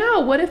her. Well, no.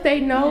 What if they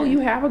know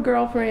you have a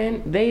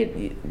girlfriend?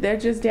 They're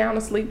just down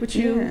to sleep with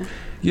you.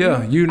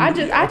 Yeah, I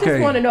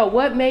just want to know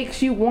what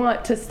makes you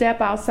want to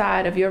step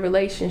outside of your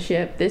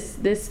relationship. This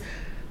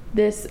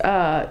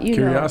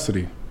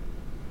curiosity.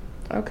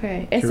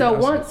 Okay, and so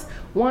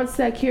once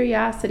that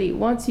curiosity,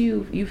 once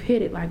you've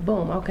hit it, like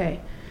boom, okay.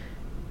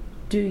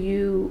 Do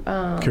you?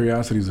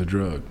 Curiosity is a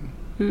drug.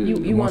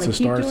 You want to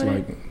keep doing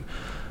it?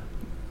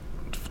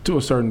 To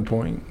a certain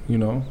point,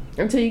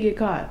 until you get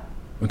caught.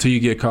 Until you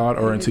get caught,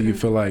 or until you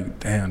feel like,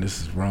 damn, this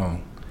is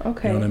wrong.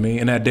 Okay. You know what I mean?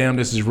 And that damn,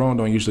 this is wrong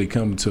don't usually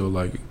come until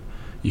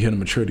you hit a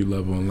maturity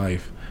level in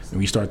life and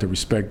you start to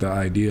respect the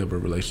idea of a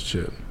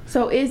relationship.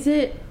 So is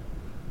it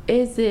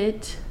a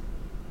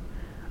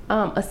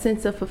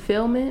sense of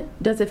fulfillment?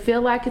 Does it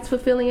feel like it's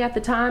fulfilling at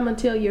the time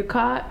until you're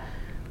caught?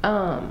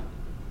 Or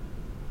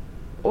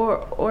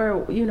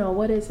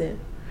what is it?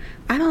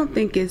 I don't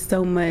think it's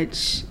so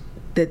much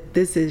that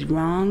this is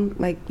wrong.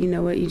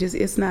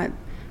 It's not,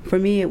 for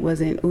me, it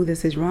wasn't,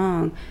 this is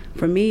wrong.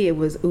 For me, it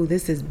was,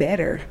 this is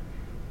better.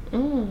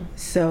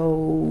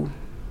 So,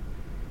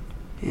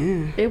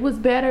 yeah. It was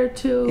better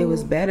to... It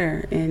was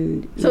better.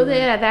 And so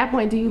then at that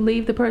point, do you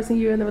leave the person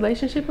you're in the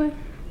relationship with?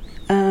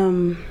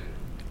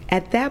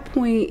 At that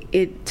point,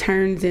 it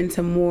turns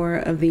into more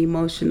of the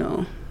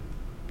emotional,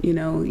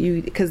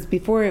 because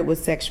before it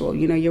was sexual.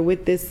 You're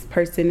with this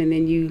person and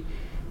then you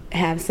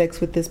have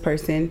sex with this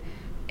person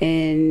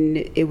and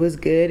it was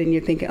good and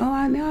you're thinking,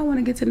 now I want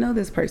to get to know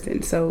this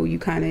person. So you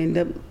kind of end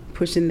up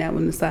pushing that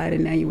one aside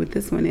and now you're with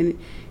this one and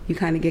you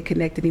kind of get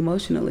connected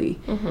emotionally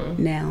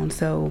now.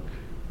 So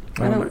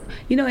I don't,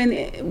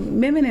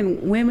 and women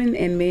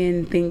and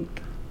men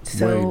think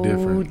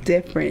so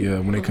different. Yeah,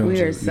 when it comes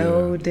we are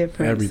so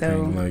different.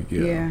 Everything, so,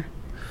 yeah.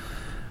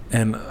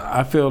 And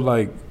I feel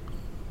like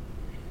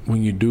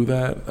when you do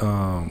that,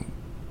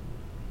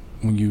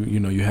 when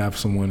you have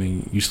someone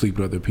and you sleep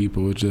with other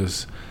people,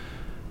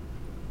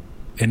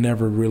 it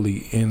never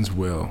really ends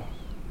well.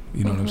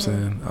 You know what I'm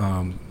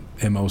saying?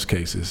 In most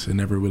cases, it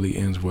never really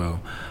ends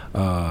well.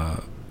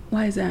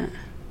 Why is that?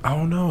 I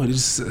don't know.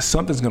 It's just,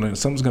 something's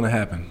gonna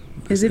happen.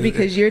 Is it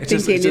because you're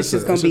thinking this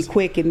is gonna be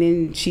quick, and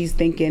then she's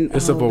thinking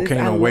it's a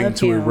volcano waiting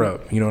to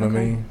erupt? You know what I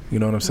mean? You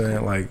know what I'm saying?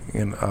 Okay.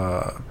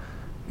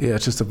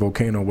 It's just a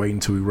volcano waiting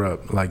to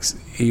erupt. Like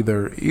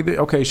either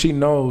okay, she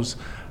knows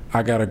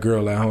I got a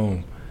girl at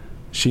home.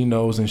 She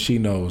knows and she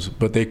knows,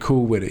 but they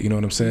cool with it. You know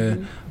what I'm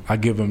saying? I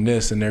give them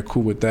this and they're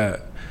cool with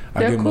that.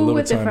 They're cool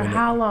with it for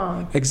how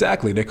long?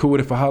 Exactly. They're cool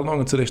with it for how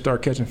long? Until they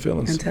start catching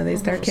feelings. Until they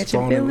start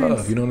catching falling feelings. in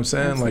love. You know what I'm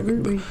saying?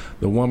 Absolutely. Like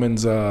the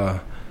woman's what's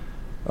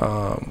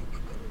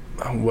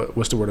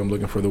the word I'm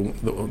looking for?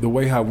 The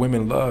way how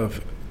women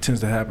love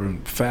tends to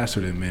happen faster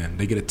than men.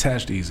 They get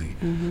attached easy,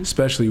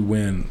 especially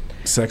when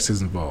sex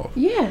is involved.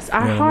 Yes,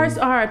 our hearts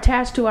are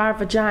attached to our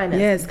vaginas.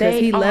 Yes, because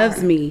he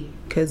loves me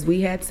because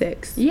we had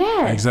sex.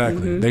 Yes.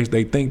 Exactly.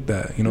 They think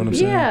that. You know what I'm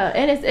saying? Yeah,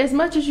 and it's, as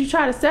much as you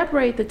try to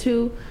separate the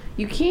two,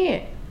 you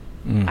can't.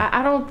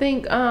 I don't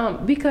think,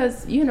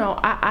 because,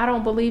 I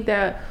don't believe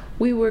that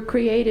we were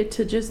created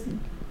to just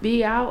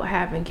be out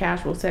having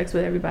casual sex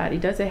with everybody.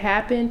 Does it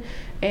happen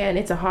and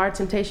it's a hard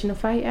temptation to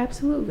fight?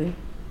 Absolutely.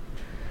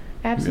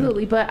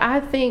 Yeah. But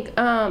I think,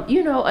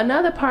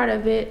 another part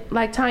of it,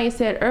 like Tanya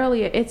said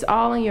earlier, it's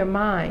all in your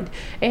mind.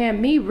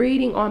 And me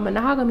reading on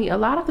monogamy, a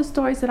lot of the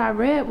stories that I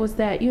read was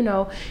that,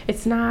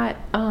 it's not,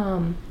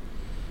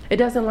 it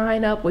doesn't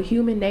line up with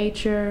human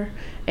nature,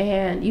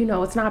 and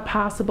it's not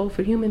possible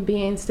for human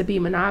beings to be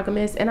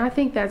monogamous. And I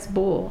think that's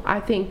bull.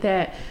 I think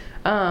that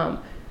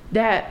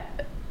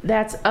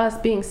that's us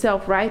being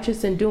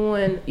self-righteous and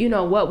doing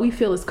what we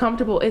feel is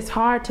comfortable. It's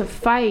hard to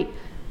fight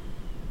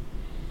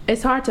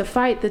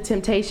the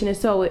temptation, and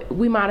so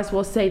we might as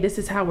well say this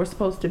is how we're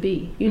supposed to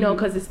be,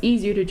 because it's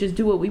easier to just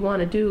do what we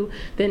want to do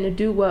than to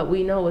do what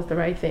we know is the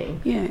right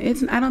thing. Yeah,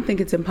 I don't think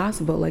it's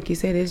impossible. Like you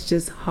said, it's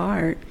just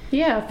hard.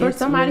 Yeah, for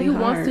somebody really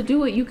who wants to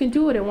do it, you can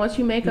do it, and once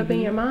you make up in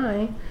your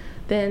mind,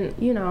 then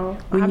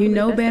when you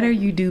know better,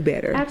 you do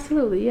better.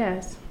 Absolutely,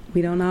 yes.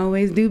 We don't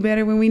always do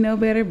better when we know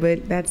better,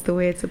 but that's the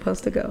way it's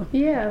supposed to go.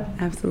 Yeah.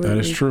 Absolutely. That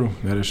is true.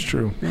 That is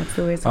true. That's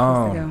the way it's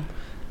supposed to go.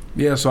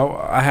 Yeah, so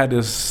I had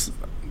this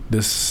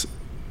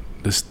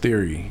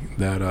theory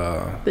that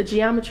The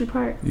geometry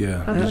part? yeah,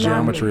 Of the monogamy.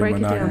 geometry Break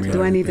and it down. monogamy.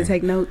 Do I need to everything.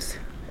 take notes?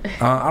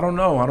 I don't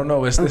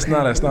know. It's Okay.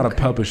 not a Okay.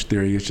 published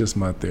theory. It's just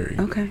my theory.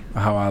 Okay.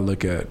 How I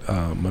look at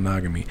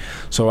monogamy.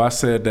 So I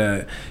said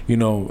that, you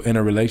know, in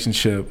a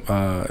relationship,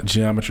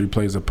 geometry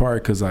plays a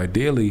part because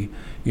ideally,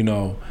 you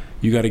know,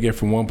 you got to get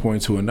from one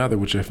point to another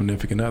with your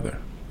significant other.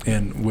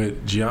 And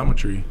with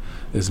geometry,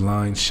 it's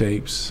lines,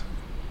 shapes,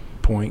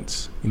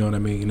 points, you know what I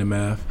mean, in the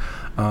math.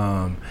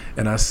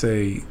 And I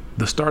say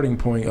the starting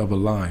point of a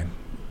line,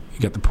 you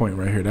got the point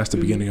right here. That's the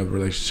beginning of a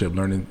relationship,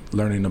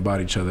 learning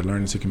about each other,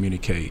 learning to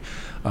communicate,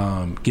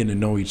 getting to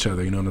know each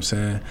other, you know what I'm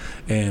saying?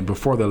 And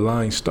before the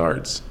line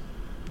starts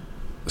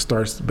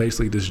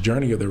basically this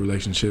journey of the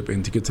relationship.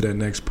 And to get to that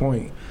next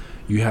point,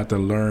 you have to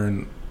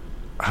learn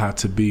how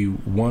to be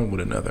one with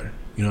another.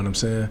 You know what I'm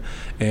saying?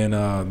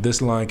 And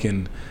this line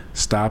can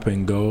stop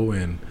and go,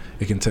 and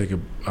it can take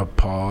a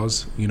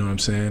pause, you know what I'm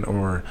saying?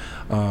 Or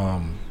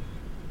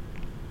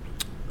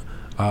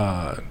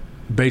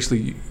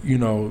basically, you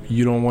know,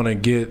 you don't want to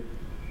get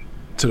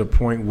to the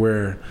point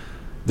where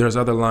there's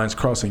other lines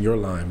crossing your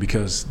line,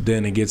 because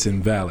then it gets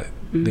invalid.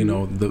 You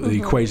know, the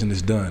equation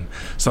is done.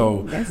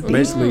 So That's deep.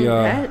 basically,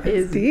 That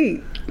is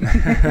Deep.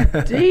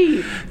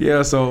 deep.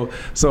 yeah. So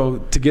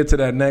to get to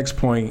that next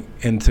point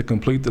and to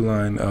complete the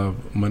line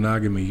of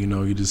monogamy, you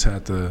know, you just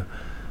have to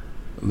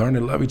learn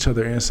to love each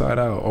other inside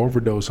out,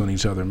 overdose on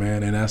each other,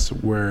 man. And that's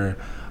where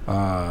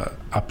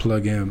I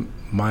plug in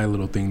my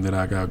little thing that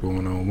I got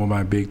going on. Well,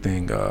 my big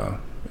thing,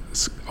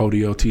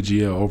 ODO,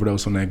 TGL,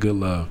 overdose on that good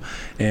love.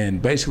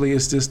 And basically,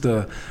 it's just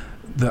the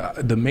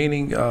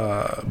meaning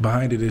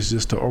behind it is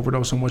just to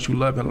overdose on what you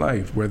love in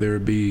life, whether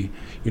it be,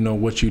 you know,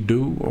 what you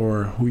do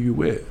or who you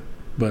with,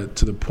 but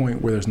to the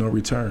point where there's no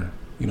return.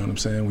 You know what I'm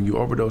saying? When you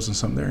overdose on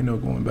something, there ain't no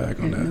going back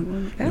on that.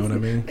 You know what I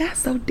mean? That's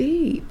so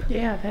deep.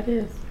 Yeah, that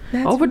is.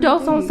 That's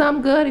Overdose really on deep.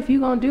 something good if you're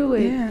going to do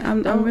it. Yeah,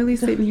 I'm really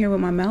sitting here with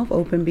my mouth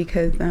open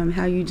because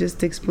how you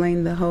just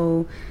explained the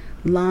whole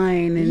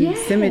line and Yes.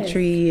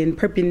 symmetry and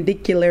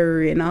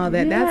perpendicular and all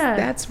that. Yeah.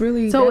 That's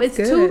really So that's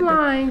it's good. two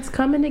lines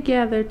coming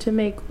together to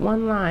make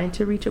one line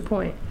to reach a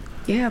point.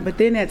 Yeah, but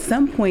then at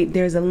some point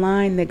there's a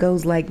line that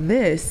goes like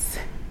this,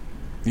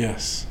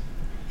 Yes.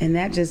 and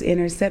that just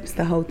intercepts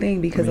the whole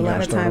thing, because And a you lot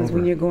gotta of start times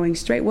when over. you're going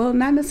straight, well,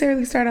 not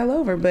necessarily start all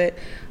over, but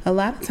a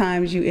lot of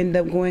times you end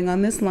up going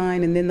on this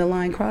line and then the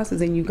line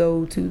crosses and you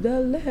go to the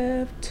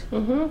left.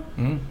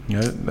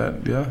 Yeah,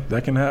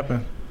 that can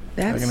happen.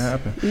 That can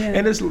happen. Yeah.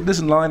 And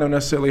this line don't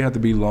necessarily have to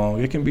be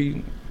long. It can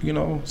be, you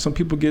know, some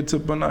people get to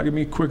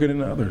monogamy quicker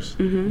than others.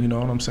 You know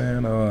what I'm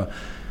saying?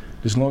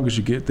 As long as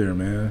you get there,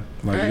 man.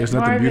 Like there's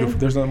nothing Marvin, beautiful.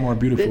 There's nothing more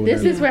beautiful.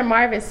 This than is where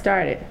Marvin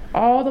started,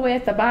 all the way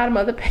at the bottom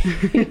of the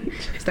page.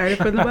 Started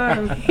from the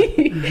bottom.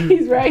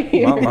 He's right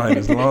here. my line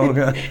is long.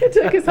 It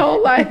took his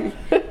whole life.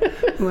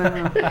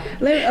 Wow.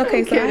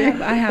 Okay, so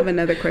I have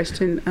another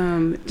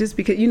question. Just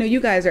because, you know, you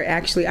guys are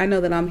actually, I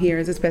know that I'm here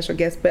as a special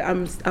guest, but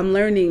I'm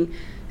learning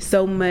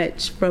so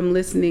much from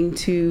listening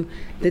to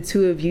the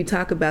two of you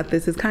talk about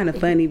this. It's kind of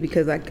funny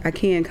because I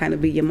can kind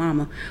of be your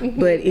mama.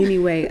 But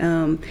anyway,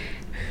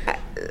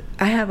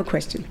 I have a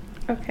question.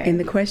 Okay. And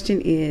the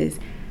question is,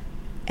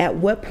 at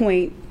what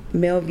point,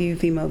 male view,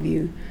 female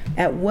view,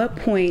 at what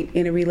point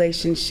in a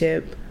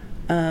relationship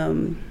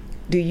do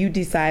you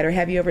decide, or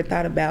have you ever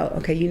thought about,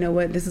 okay, you know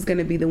what, this is going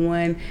to be the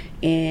one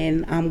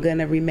and I'm going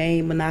to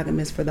remain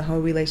monogamous for the whole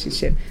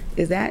relationship?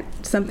 Is that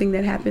something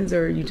that happens,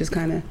 or you just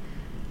kind of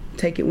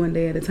take it one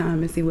day at a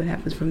time and see what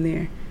happens from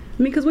there?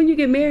 I mean, because when you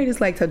get married,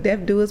 it's like, till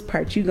death do us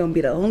part, you're going to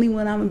be the only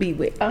one I'm going to be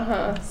with.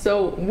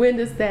 So when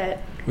does that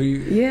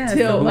Yeah.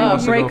 till who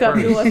wants to break go up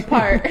do first? us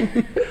part?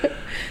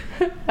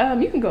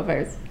 You can go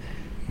first.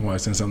 Why,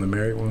 since I'm the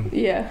married one?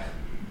 Yeah.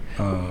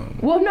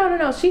 Well,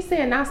 no. She's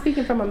saying, not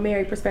speaking from a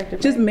married perspective.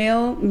 Just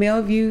right?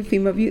 male view,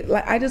 female view.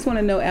 Like, I just want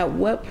to know at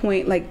what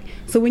point, like,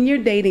 so when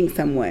you're dating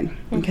someone,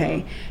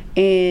 okay,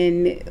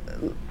 and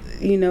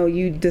you know,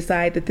 you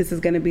decide that this is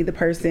going to be the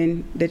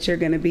person that you're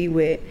going to be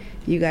with,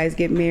 you guys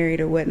get married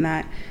or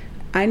whatnot,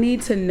 I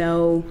need to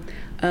know,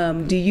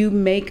 do you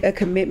make a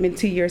commitment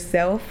to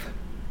yourself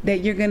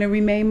that you're going to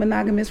remain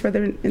monogamous for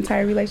the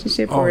entire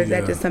relationship, or is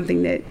that just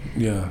something that,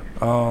 Yeah.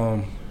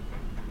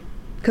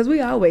 because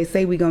we always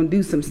say we're going to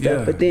do some stuff,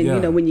 Yeah, but then, yeah.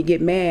 you know, when you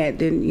get mad,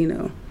 then, you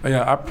know.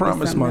 Yeah, I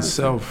promised something else.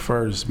 myself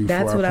first before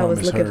That's what I was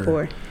promised looking her,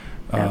 for.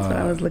 That's what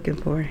I was looking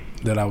for.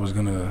 that I was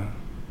gonna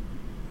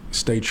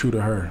stay true to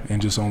her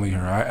and just only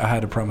her. I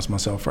had to promise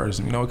myself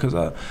first, you know, because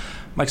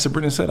like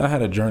Sabrina said, I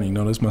had a journey. You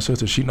know, this is my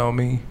sister. She know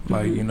me.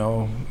 Like, you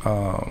know,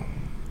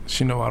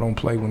 she know I don't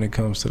play when it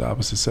comes to the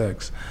opposite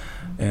sex.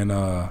 And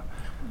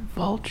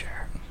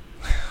Vulture.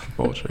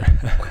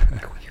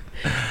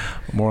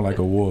 more like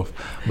a wolf.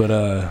 But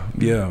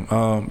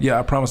yeah,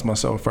 I promised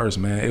myself first,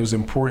 man. It was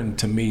important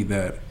to me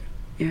that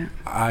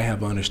I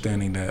have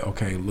understanding that,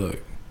 okay, look,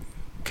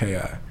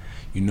 K.I.,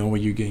 you know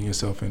what you're getting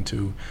yourself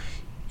into.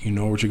 You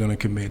know what you're going to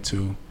commit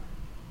to.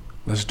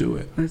 let's do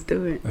it. Let's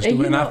do it. Let's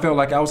do it. And I felt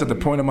like I was at the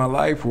point in my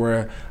life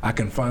where I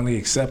can finally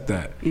accept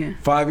that. Yeah.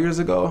 5 years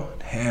ago,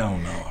 hell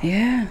no.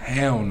 Yeah.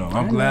 Hell no.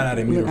 I'm glad I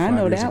didn't meet her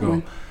 5 years ago.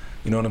 One.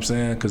 You know what I'm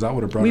saying? Because I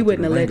would have brought. We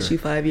wouldn't have let you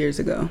 5 years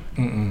ago.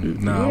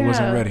 No, I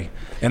wasn't ready.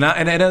 And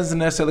it doesn't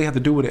necessarily have to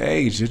do with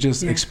age. It's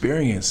just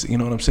experience. You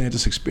know what I'm saying?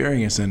 Just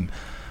experience and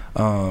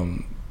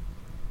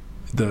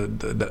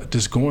the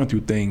just going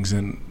through things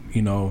and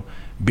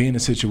being in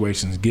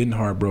situations, getting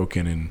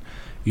heartbroken and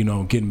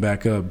getting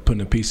back up, putting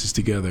the pieces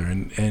together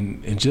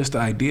and just the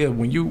idea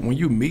when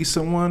you meet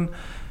someone,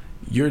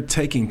 you're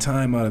taking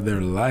time out of their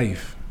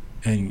life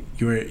and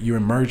you're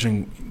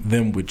merging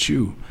them with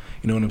you.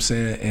 You know what I'm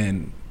saying?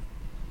 And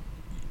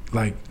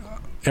like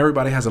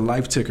everybody has a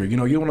life ticker. You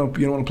don't want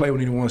to play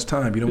with anyone's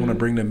time. You don't want to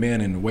bring them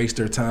in and waste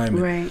their time.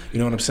 And, right. You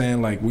know what I'm saying?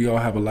 Like we all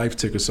have a life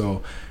ticker.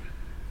 So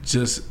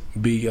just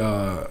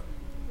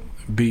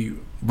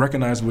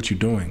recognize what you're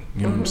doing.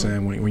 You know what I'm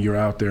saying? When you're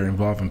out there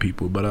involving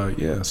people.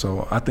 But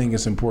so I think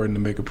it's important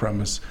to make a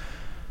promise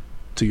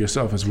to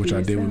yourself, which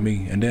I did with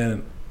me, and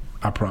then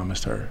I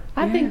promised her.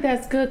 I think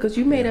that's good because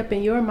you made up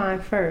in your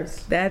mind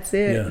first. That's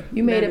it. Yeah.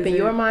 You made up in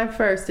your mind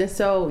first, and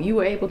so you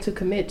were able to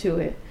commit to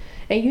it.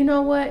 And you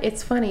know what?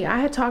 It's funny.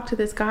 I had talked to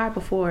this guy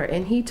before,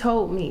 and he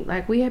told me,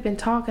 like, we had been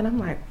talking. I'm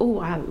like, oh,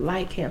 I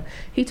like him.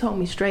 He told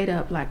me straight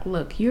up, like,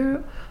 look,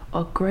 you're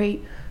a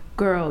great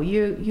girl.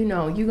 You're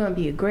gonna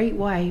be a great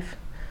wife.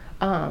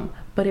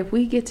 But if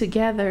we get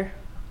together,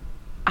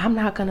 I'm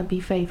not gonna be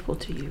faithful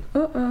to you.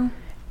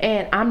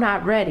 And I'm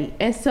not ready.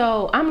 And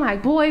so I'm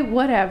like, boy,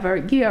 whatever.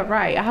 Yeah,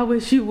 right. I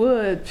wish you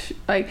would.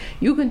 Like,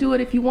 you can do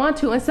it if you want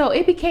to. And so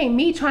it became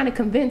me trying to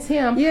convince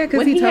him. Yeah, because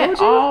when he had told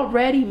you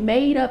already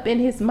made up in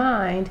his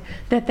mind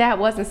that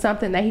wasn't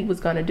something that he was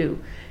going to do.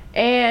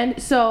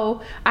 And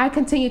so I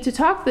continued to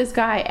talk to this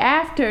guy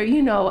after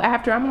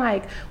I'm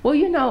like, well,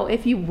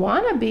 if you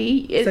want to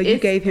be. So you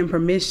gave him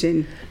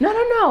permission.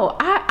 No.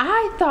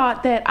 I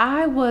thought that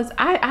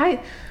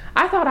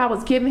I thought I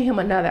was giving him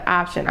another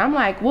option. I'm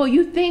like, well,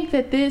 you think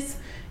that this,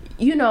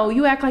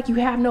 you act like you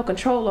have no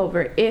control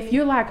over it. If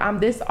you're like, I'm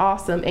this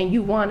awesome and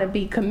you want to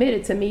be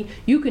committed to me,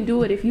 you can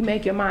do it if you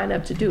make your mind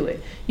up to do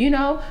it,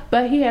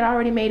 But he had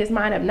already made his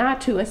mind up not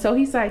to. And so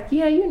he's like,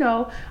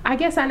 yeah, I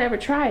guess I never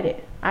tried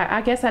it.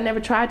 I guess I never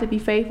tried to be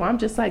faithful. I'm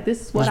just like,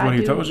 this is what I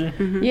do. That's what he told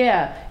you? Mm-hmm.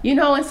 Yeah.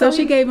 And so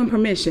she gave him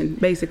permission,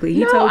 basically.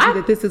 He told you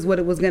that this is what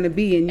it was going to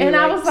be, and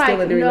you're still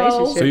in the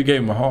relationship. So you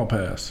gave him a hall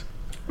pass.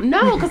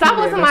 No, because I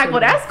wasn't like, well,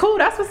 that's cool.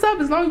 That's what's up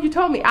as long as you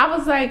told me. I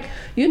was like,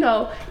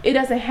 it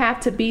doesn't have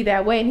to be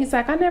that way. And he's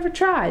like, I never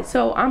tried,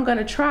 so I'm going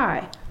to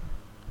try.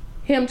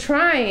 Him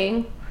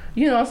trying,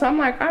 so I'm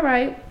like, all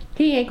right,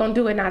 he ain't going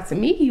to do it. Not to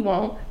me, he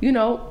won't.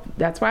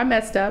 That's where I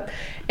messed up.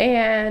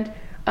 And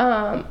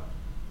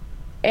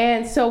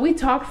so we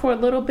talked for a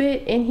little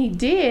bit, and he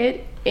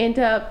did end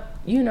up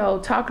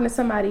talking to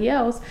somebody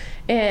else.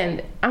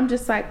 And I'm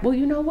just like, well,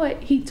 you know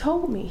what? He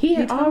told me. He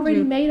had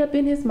already made up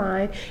in his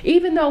mind,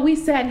 even though we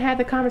sat and had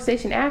the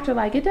conversation after,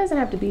 like, it doesn't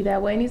have to be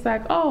that way. And he's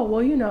like, oh,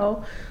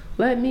 well,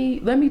 let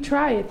me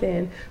try it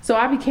then. So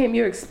I became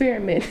your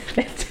experiment.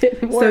 That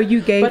didn't work, so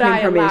you gave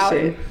him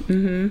permission.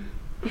 Mm-hmm.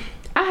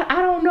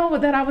 I don't know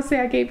that I would say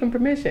I gave him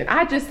permission.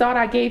 I just thought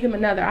I gave him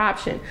another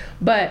option.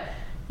 But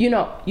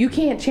you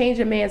can't change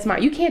a man's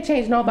mind. You can't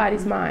change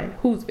nobody's mind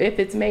if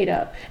it's made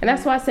up. And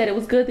that's why I said it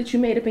was good that you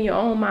made up in your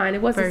own mind.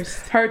 It wasn't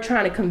her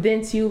trying to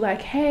convince you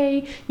like,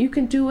 hey, you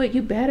can do it.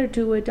 You better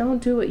do it.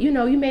 Don't do it. You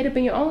made up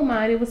in your own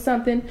mind. It was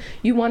something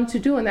you wanted to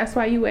do, and that's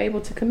why you were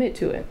able to commit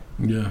to it.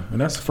 Yeah,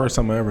 and that's the first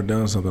time I ever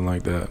done something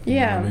like that.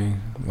 Yeah. You know what I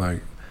mean?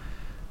 Like,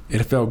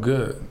 it felt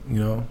good,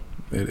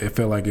 It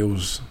felt like it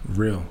was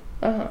real.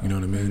 Uh-huh. You know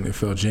what I mean? It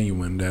felt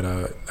genuine that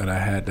I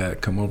had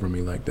that come over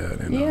me like that.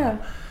 And,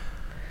 yeah.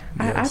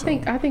 I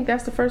think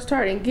that's the first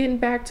start. And getting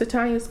back to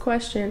Tanya's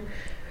question,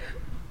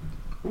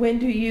 when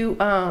do you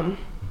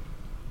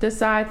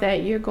decide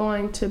that you're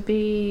going to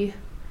be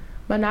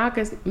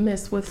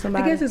monogamous with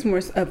somebody? I guess it's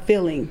more a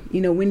feeling.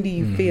 When do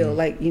you feel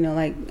like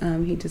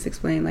he just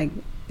explained, like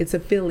it's a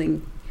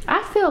feeling.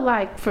 I feel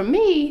like for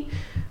me,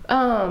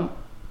 I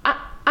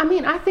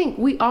think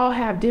we all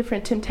have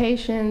different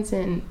temptations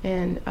and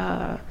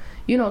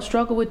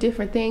struggle with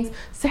different things.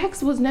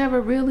 Sex was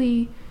never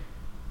really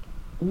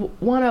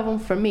one of them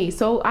for me.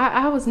 So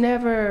I was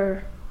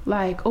never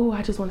like, oh,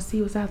 I just want to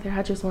see what's out there.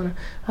 I just want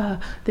to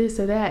this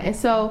or that. And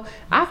so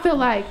I feel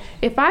like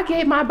if I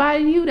gave my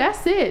body to you,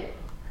 that's it.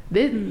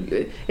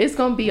 It's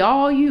gonna be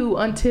all you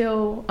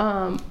until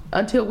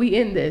we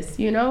end this,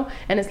 And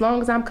as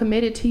long as I'm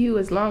committed to you,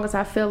 as long as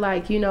I feel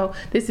like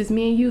this is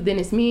me and you, then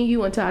it's me and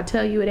you until I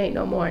tell you it ain't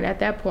no more. And at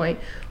that point,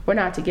 we're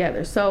not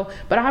together. So,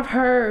 but I've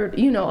heard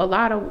a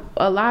lot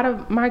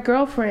of my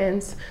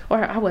girlfriends,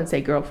 or I wouldn't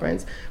say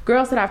girlfriends,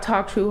 girls that I've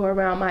talked to who are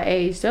around my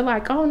age, they're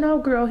like, oh no,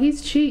 girl,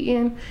 he's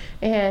cheating,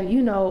 and he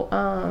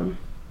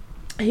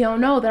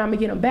don't know that I'm gonna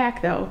get him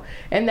back though,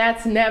 and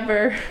that's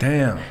never.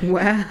 Damn.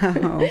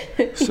 Wow.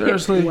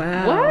 Seriously.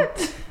 Wow.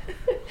 What?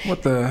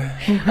 What the?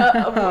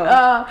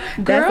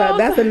 Girls,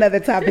 That's another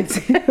topic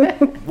too.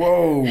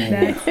 Whoa.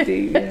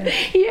 Nasty. Yeah.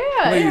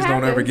 yeah. Please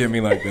don't ever get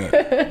me like that.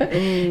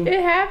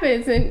 It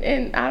happens,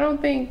 and I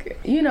don't think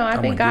I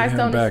think get guys him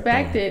don't back,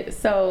 expect though. it.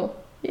 So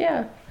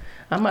yeah,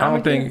 I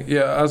don't think,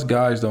 us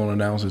guys don't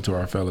announce it to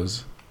our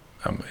fellas.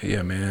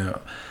 Yeah, man.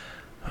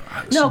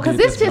 No, because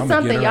it's just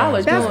something y'all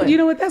are doing. You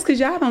know what? That's because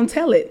y'all don't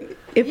tell it.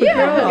 If a Yeah.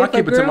 girl, I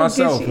keep it to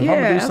myself. If I'm yeah,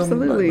 gonna do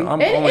something, absolutely.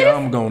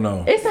 I'm gonna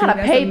know. It's not a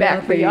that's payback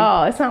another for thing.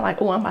 y'all. It's not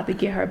like, oh, I'm about to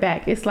get her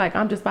back. It's like,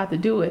 I'm just about to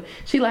do it.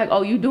 She like,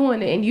 oh, you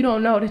doing it, and you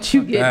don't know that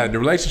you get. The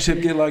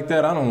relationship get like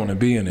that, I don't want to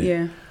be in it.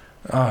 Yeah.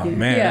 Oh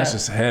man, Yeah. that's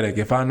just a headache.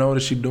 If I know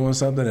that she's doing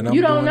something and I'm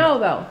You don't doing know it,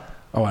 though.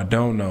 oh, I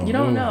don't know. You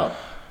don't Ooh, know.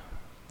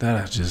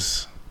 That is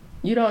just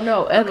You don't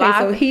know. Okay,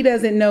 so he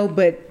doesn't know,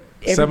 but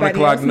 7 everybody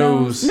o'clock else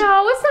knows? news.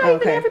 No, it's not even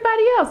Okay.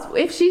 everybody else.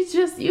 If she's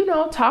just,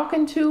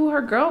 talking to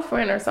her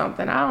girlfriend or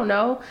something, I don't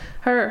know.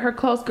 Her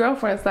close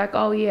girlfriend's like,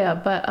 oh yeah,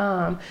 but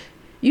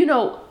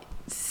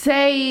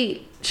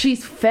say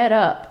she's fed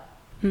up.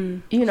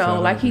 Fed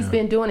Like up, he's yeah.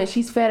 been doing it.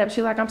 She's fed up.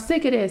 She's like, I'm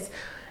sick of this.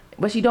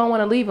 But she don't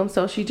want to leave him,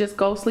 so she just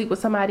goes sleep with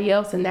somebody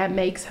else, and that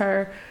makes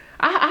her.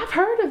 I've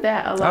heard of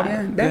that a lot.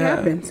 Yeah, that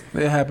happens.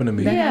 It happened to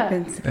me. That Yeah,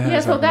 happens. It yeah.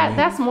 has So happened to me.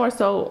 that's more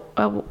so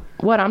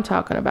what I'm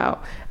talking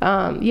about.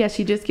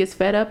 She just gets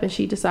fed up and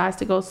she decides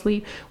to go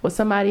sleep with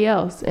somebody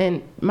else.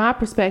 And my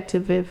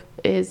perspective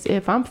is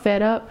if I'm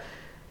fed up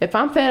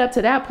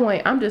to that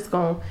point, I'm just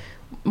going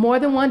more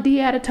than one D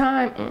at a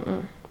time.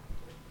 Mm-mm.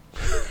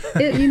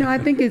 I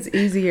think it's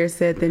easier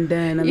said than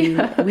done. I mean,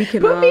 we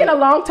can Put me in a all,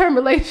 long-term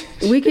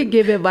relationship. we could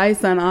give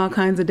advice on all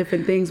kinds of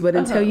different things, but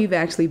until Uh-huh. you've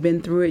actually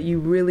been through it, you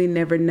really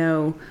never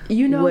know,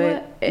 You know what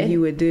what? And-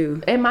 you would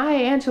do. And Maya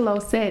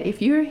Angelou said,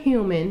 if you're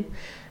human,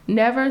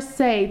 never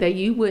say that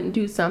you wouldn't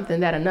do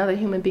something that another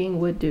human being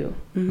would do.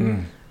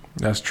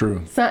 That's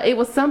true. So it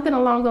was something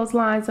along those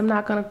lines. I'm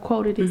not going to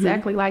quote it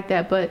exactly like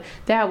that, but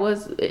that's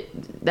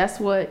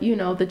what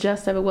the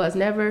gist of it was.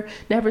 Never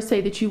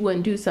say that you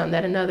wouldn't do something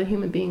that another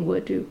human being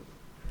would do,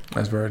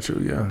 That's very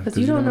true. Yeah. because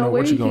you don't know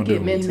where you could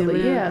get mentally.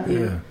 You Yeah. never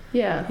know.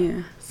 Yeah.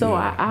 Yeah. So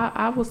Yeah.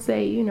 I will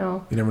say, You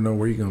never know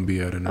where you're gonna be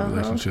at in a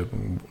relationship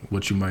and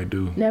what you might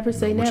do. never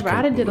say what you're never.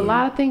 I done did a capable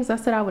lot of things I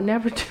said I would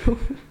never do.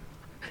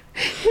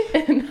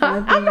 And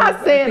I'm think-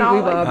 not saying I think all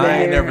we've like all of. been I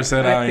ain't there. never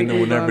said I I ain't think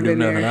would we've all never do been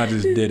nothing. there. I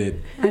just did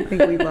it. I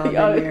think we've all been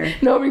there.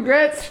 No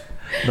regrets.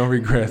 No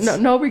regrets.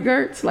 No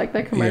regrets like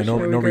that Yeah, commercial.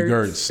 no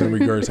regrets. No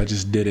regrets. I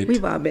just did it.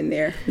 We've all been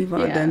there. We've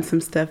all Yeah. done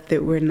some stuff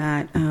that we're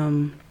not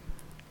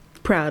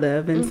proud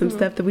of, and Mm-hmm. some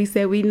stuff that we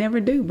said we'd never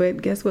do.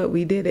 But guess what?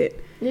 We did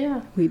it.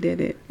 Yeah. We did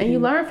it. And you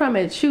learn from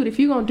it. Shoot, if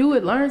you're going to do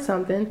it, learn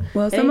something.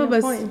 Well, some Ain't of no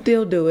us point.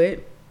 still do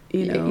it.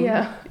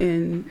 Yeah.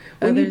 And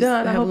When you're others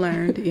done, I have hope-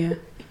 learned. Yeah.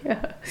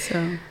 Yeah.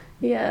 So.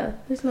 Yeah.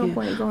 There's no Yeah.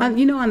 point in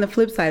going. On the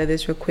flip side of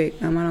this, real quick,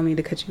 I don't mean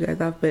to cut you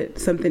guys off, but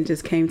something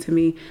just came to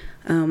me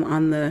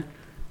on the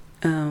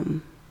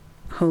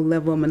whole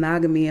level of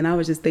monogamy, and I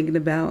was just thinking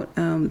about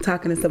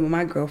talking to some of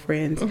my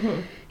girlfriends,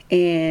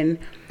 and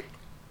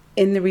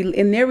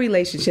in their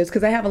relationships,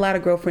 because I have a lot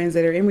of girlfriends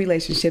that are in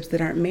relationships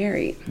that aren't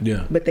married,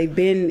 Yeah. but they've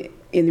been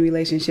in the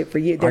relationship for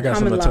years. I They're got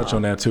something common to law. touch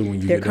on that too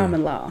when you They're get done.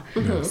 common law.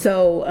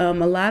 So a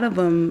lot of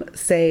them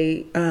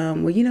say,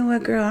 well, you know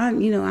what, girl,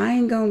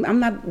 I'm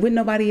not with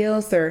nobody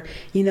else, or,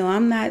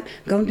 I'm not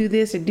going to do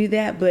this or do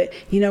that. But,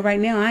 right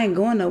now I ain't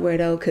going nowhere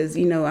though. 'Cause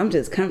I'm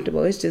just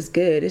comfortable. It's just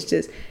good.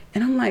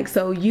 And I'm like,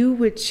 so you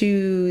would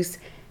choose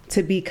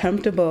to be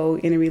comfortable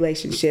in a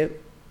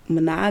relationship,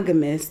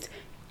 monogamous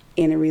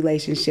in a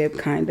relationship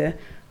kinda,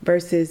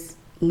 versus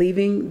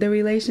leaving the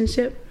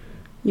relationship?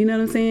 You know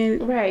what I'm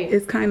saying? Right.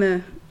 It's kind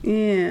of,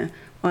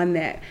 on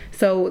that.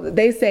 So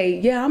they say,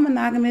 yeah, I'm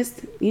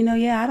monogamous.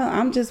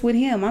 I'm just with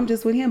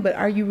him. But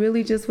are you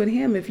really just with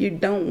him if you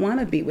don't want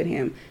to be with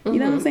him? You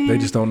know what I'm saying? They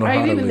just don't know Are how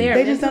you to even leave. there?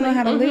 They just don't know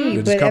how to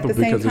leave. They're just But at the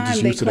comfortable same because they're just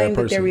time, they used to that claim that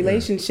their person, yeah.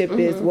 relationship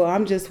is, well,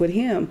 I'm just with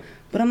him.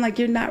 But I'm like,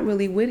 you're not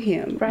really with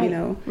him,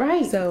 Right.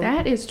 Right. So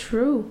that is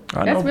true.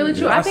 I That's know, really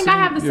true. yeah, I think I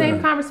have the same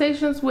yeah.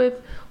 conversations with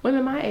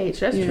women my age.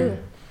 That's Yeah. true.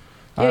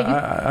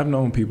 Yeah, I've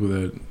known people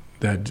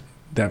that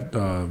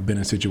been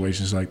in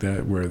situations like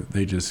that where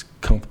they just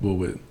comfortable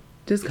with.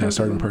 just that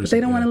certain comfortable. But person,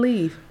 they don't yeah. want to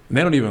leave.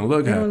 They don't even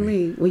look They happy. don't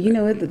leave.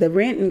 Well, the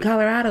rent in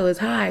Colorado is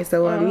high,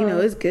 so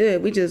it's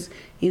good. We just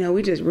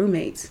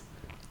roommates.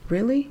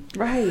 Really?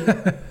 right.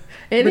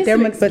 But they're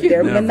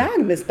Never.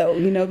 monogamous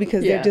though,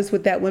 because Yeah. they're just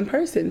with that one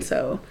person.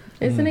 So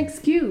It's an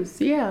excuse.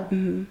 Yeah.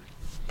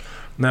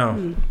 Now,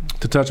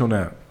 to touch on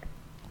that,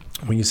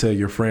 when you say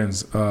your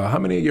friends, how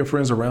many of your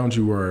friends around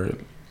you are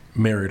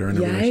married or in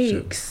a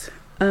relationship? yikes.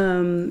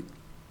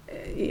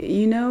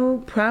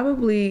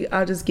 Probably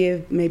I'll just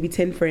give maybe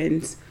 10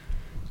 friends,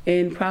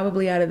 and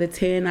probably out of the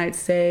 10, I'd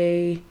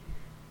say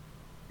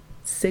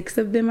 6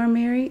 of them are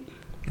married.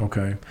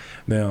 Okay.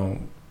 Now,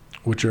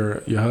 with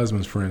your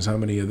husband's friends, how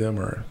many of them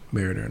are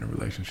married or in a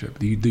relationship?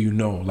 Do you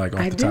know, like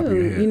off I the top of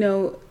your head?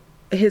 do.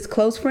 His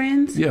close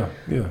friends. Yeah.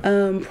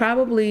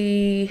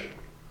 Probably,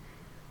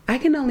 I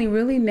can only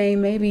really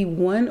name maybe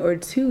 1 or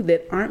 2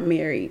 that aren't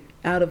married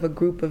out of a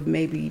group of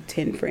maybe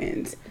 10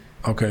 friends.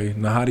 Okay,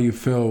 now how do you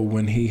feel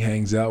when he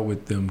hangs out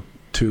with them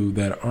two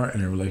that aren't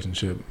in a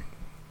relationship?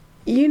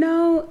 You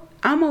know,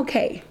 I'm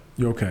okay.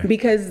 You're okay.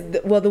 Because,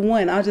 well, the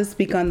one, I'll just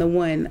speak on the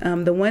one.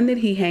 The one that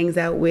he hangs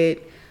out with,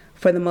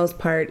 for the most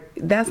part,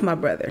 that's my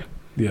brother.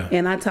 Yeah.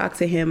 And I talk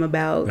to him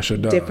about That's your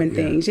dog, different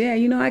things. Yeah,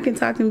 you know, I can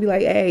talk to him and be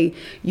like, hey,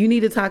 you need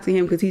to talk to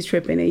him because he's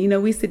tripping. And, you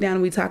know, we sit down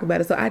and we talk about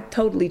it. So I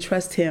totally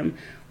trust him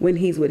when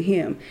he's with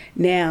him.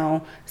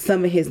 Now,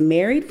 some of his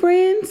married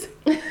friends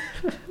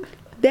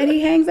that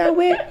he hangs out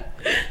with,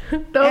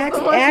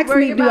 ask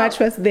me, do I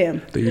trust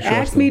them? Do you trust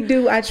ask them? me,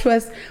 do I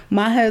trust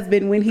my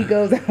husband when he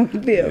goes out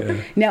with them?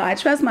 Yeah. Now, I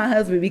trust my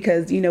husband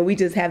because, you know, we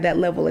just have that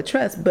level of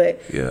trust.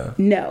 But Yeah.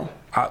 no.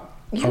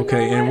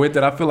 Okay, and with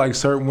that, I feel like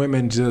certain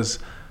women just,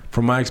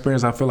 from my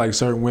experience, I feel like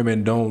certain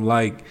women don't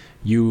like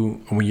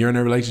you, when you're in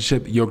a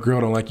relationship, your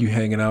girl don't like you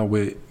hanging out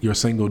with your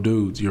single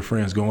dudes, your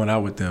friends, going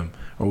out with them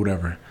or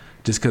whatever,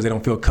 just because they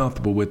don't feel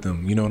comfortable with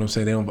them. You know what I'm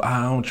saying?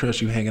 I don't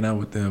trust you hanging out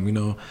with them, you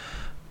know.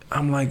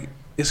 I'm like,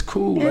 it's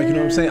cool. Like, you know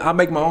what I'm saying? I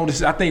make my own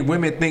decision. I think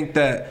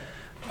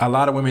a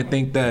lot of women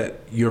think that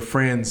your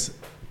friends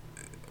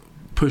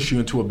push you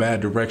into a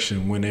bad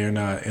direction when they're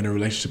not in a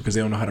relationship because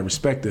they don't know how to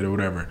respect it or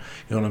whatever.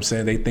 You know what I'm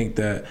saying? They think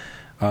that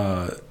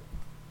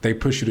they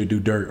push you to do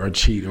dirt or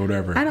cheat or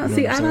whatever. I don't you know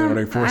see. what I'm I saying? Or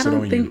they don't. force I it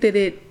don't on think you. that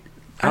it.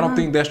 I don't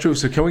think that's true.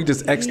 So can we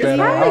just X that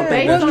out? I don't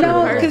think Yeah, that's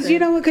well, true. no, because you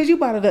know what? Because you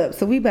brought it up,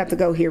 so we about to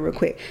go here real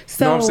quick.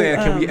 So No, I'm saying,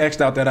 can we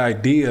X out that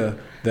idea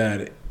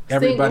that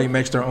everybody Single.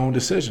 makes their own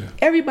decision?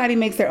 everybody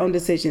makes their own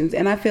decisions,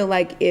 and I feel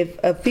like if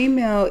a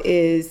female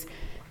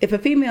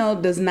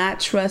does not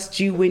trust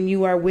you when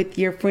you are with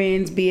your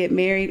friends, be it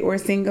married or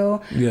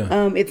single,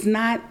 it's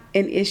not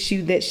an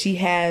issue that she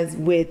has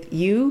with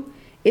you.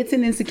 It's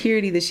an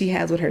insecurity that she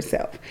has with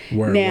herself.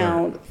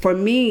 Word. For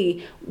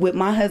me, with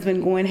my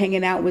husband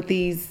hanging out with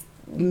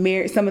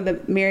some of the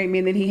married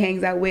men that he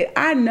hangs out with,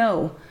 I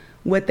know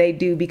what they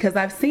do because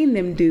I've seen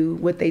them do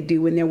what they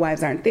do when their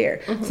wives aren't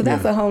there. Mm-hmm. So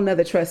that's a whole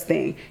nother trust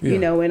thing, you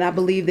know, and I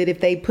believe that if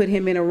they put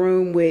him in a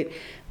room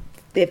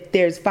if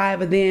there's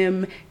 5 of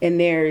them and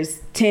there's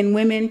 10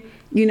 women,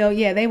 you know,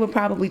 they would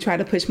probably try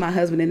to push my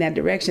husband in that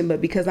direction.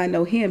 But because I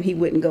know him, he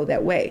wouldn't go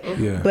that way.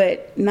 Yeah.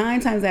 But 9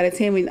 times out of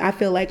 10, I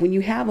feel like when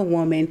you have a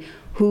woman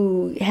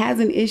who has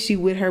an issue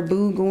with her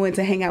boo going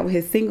to hang out with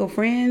his single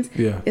friends,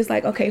 it's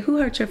like, okay, who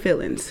hurt your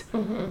feelings?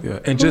 Mm-hmm. Yeah,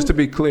 and just to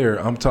be clear,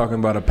 I'm talking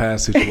about a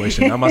past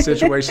situation, not my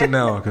situation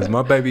now, because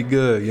my baby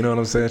good. You know what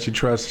I'm saying? She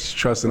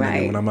trusts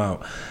me when I'm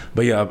out.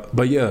 But I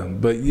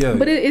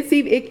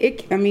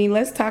mean,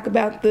 let's talk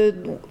about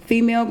the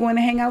female going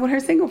to hang out with her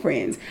single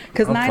friends.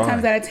 Because 9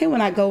 times out of 10,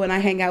 when I go and I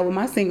hang out with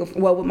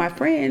with my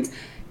friends,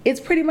 it's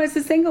pretty much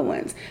the single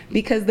ones,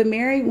 because the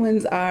married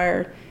ones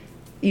are,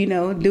 you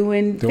know,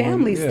 doing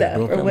family stuff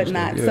or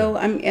whatnot. So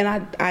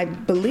I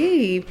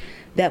believe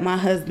that my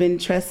husband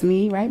trusts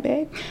me, right,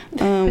 babe?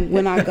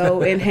 When I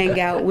go and hang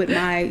out with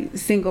my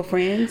single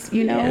friends,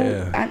 you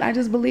know, I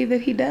just believe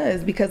that he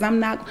does, because I'm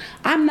not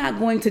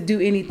going to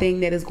do anything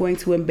that is going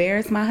to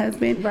embarrass my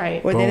husband,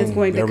 right? Or that is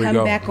going to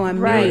come back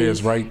on me. There it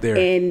is, right there.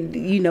 And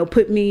you know,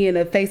 put me in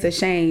a face of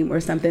shame or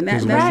something.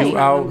 That's when you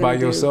out by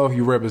do. yourself,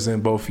 you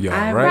represent both of y'all,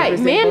 right? Right.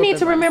 Men need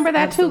to remember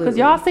that too, because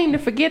y'all seem to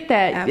forget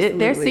that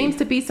there Absolutely. seems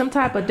to be some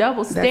type of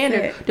double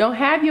standard. Don't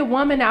have your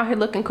woman out here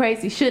looking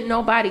crazy. Shouldn't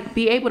nobody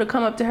be able to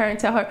come up to her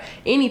and tell her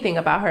anything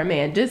about her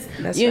man? Just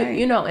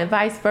you know, and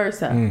vice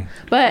versa.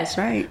 But that's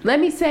right. Let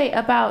me say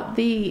about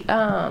the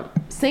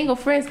single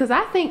friends, because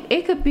I think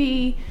it could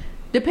be,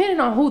 depending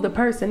on who the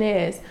person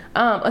is,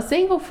 a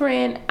single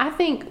friend, I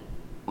think,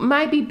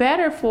 might be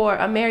better for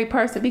a married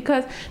person,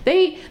 because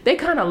they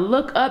kind of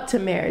look up to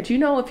marriage. You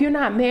know, if you're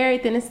not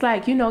married, then it's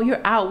like, you know,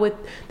 you're out with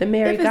the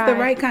married guy. If it's the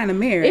right kind of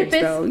marriage, If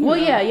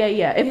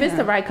it's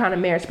the right kind of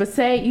marriage. But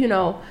say, you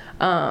know,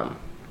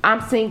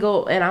 I'm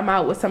single and I'm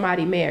out with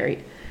somebody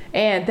married,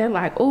 and they're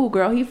like, "Oh,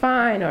 girl, he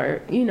fine,"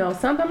 or you know,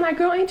 something. I'm like,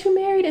 "Girl, ain't you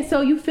married?" And so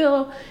you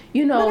feel,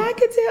 you know. But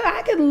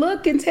I could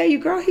look and tell you,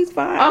 "Girl, he's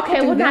fine." Okay,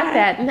 well, not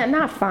that,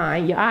 not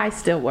fine. Your eyes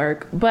still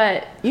work,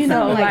 but you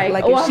know, like oh,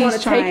 if I want to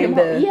she's take him.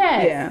 trying to,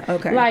 Yes. yeah,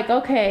 okay. Like,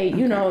 okay,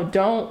 you know,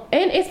 don't.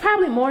 And it's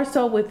probably more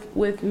so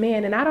with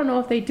men, and I don't know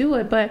if they do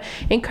it, but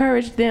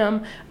encourage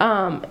them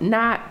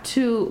not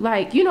to,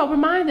 like, you know,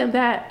 remind them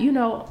that, you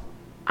know,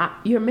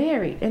 you're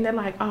married, and they're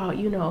like, oh,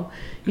 you know,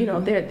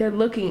 they're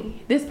looking,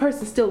 this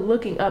person's still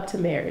looking up to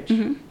marriage,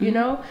 you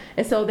know,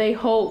 and so they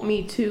hold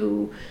me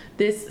to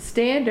this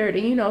standard,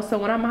 and you know, so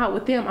when I'm out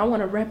with them, I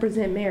want to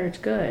represent marriage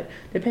good,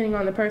 depending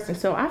on the person.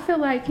 So I feel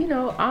like, you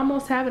know,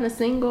 almost having a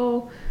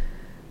single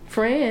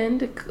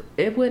friend,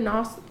 it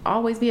wouldn't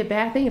always be a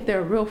bad thing if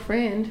they're a real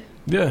friend.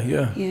 Yeah.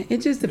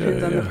 It just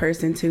depends on the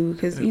person too,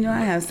 because you know,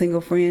 I have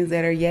single friends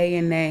that are yay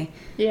and nay.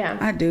 Yeah,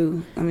 I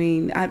do. I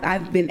mean,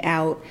 I've been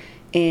out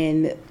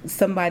and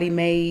somebody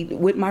made,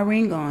 with my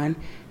ring on,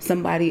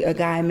 a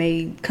guy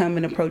may come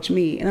and approach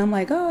me, and I'm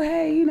like, oh,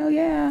 hey,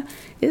 yeah,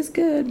 it's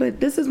good, but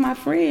this is my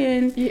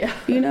friend,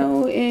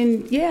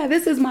 and yeah,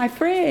 this is my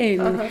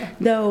friend,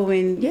 though,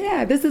 and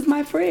yeah, this is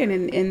my friend,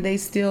 and they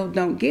still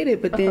don't get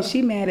it, but then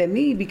she mad at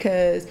me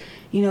because,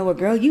 well,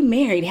 girl, you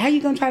married, how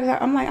you gonna try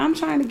to, I'm like, I'm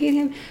trying to get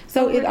him,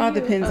 so it all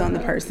depends on the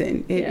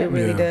person, it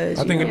really does.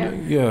 I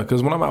think,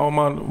 because when I'm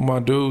out with my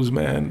dudes,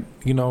 man,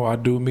 I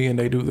do me and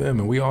they do them,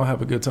 and we all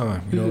have a good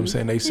time, you know what I'm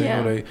saying, they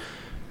single,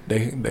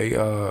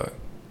 they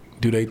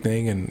do their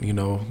thing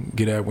and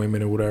get at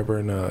women or whatever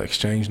and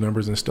exchange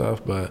numbers and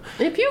stuff, but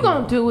if you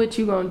gonna do it,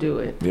 you gonna do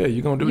it. Yeah,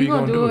 you gonna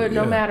do it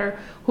no matter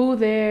who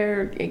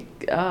they're you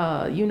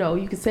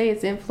can say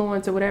it's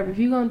influence or whatever. If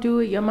you gonna do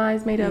it, your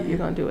mind's made up, you're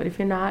gonna do it. If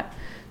you're not,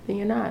 then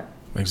you're not.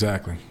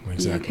 Exactly.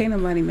 Yeah, can't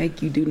nobody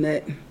make you do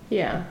nothing.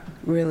 Yeah,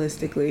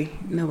 realistically,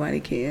 nobody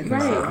can.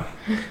 Right.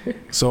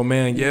 So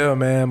man,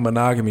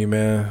 monogamy,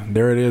 man,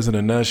 there it is in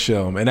a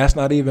nutshell, and that's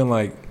not even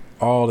like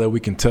all that we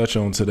can touch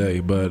on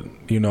today, but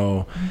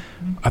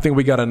I think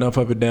we got enough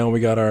of it down. We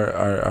got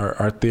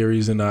our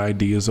theories and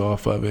ideas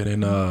off of it,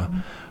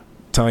 and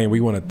Tanya, we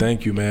want to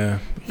thank you, man,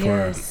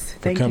 for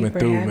coming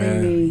through,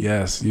 man. Me.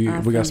 Yes, we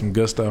got some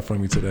good stuff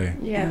from you today.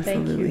 Yeah,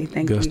 absolutely.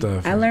 Thank you. Good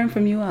stuff. I learned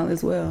from you all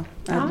as well.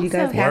 Awesome. You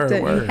guys have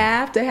you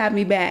have to have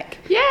me back.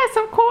 Yes,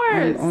 of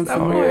course. On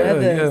some more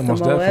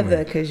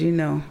other, because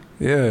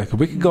Yeah, cause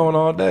we could go on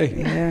all day.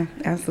 Yeah,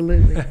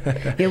 absolutely.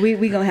 Yeah,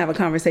 we gonna have a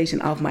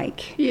conversation off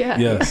mic. Yeah.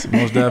 Yes,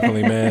 most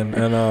definitely, man.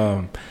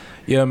 And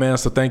yeah, man.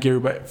 So thank you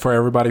for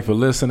everybody for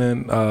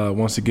listening.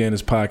 Once again,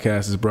 this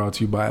podcast is brought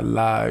to you by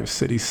Live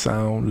City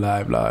Sound,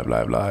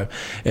 live.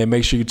 And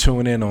make sure you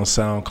tune in on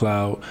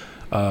SoundCloud,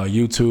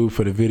 YouTube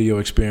for the video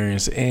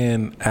experience,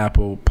 and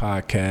Apple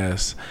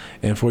Podcasts.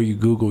 And for you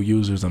Google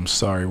users, I'm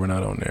sorry we're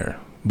not on there,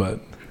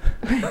 but.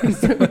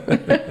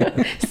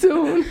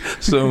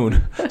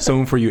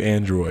 soon for you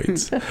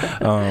androids.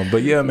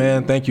 But yeah,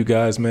 man, thank you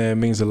guys, man. It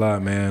means a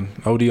lot, man.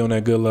 OD on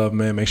that good love,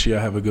 man. Make sure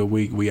y'all have a good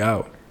week. We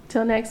out.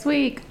 Till next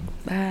week.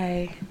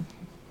 Bye.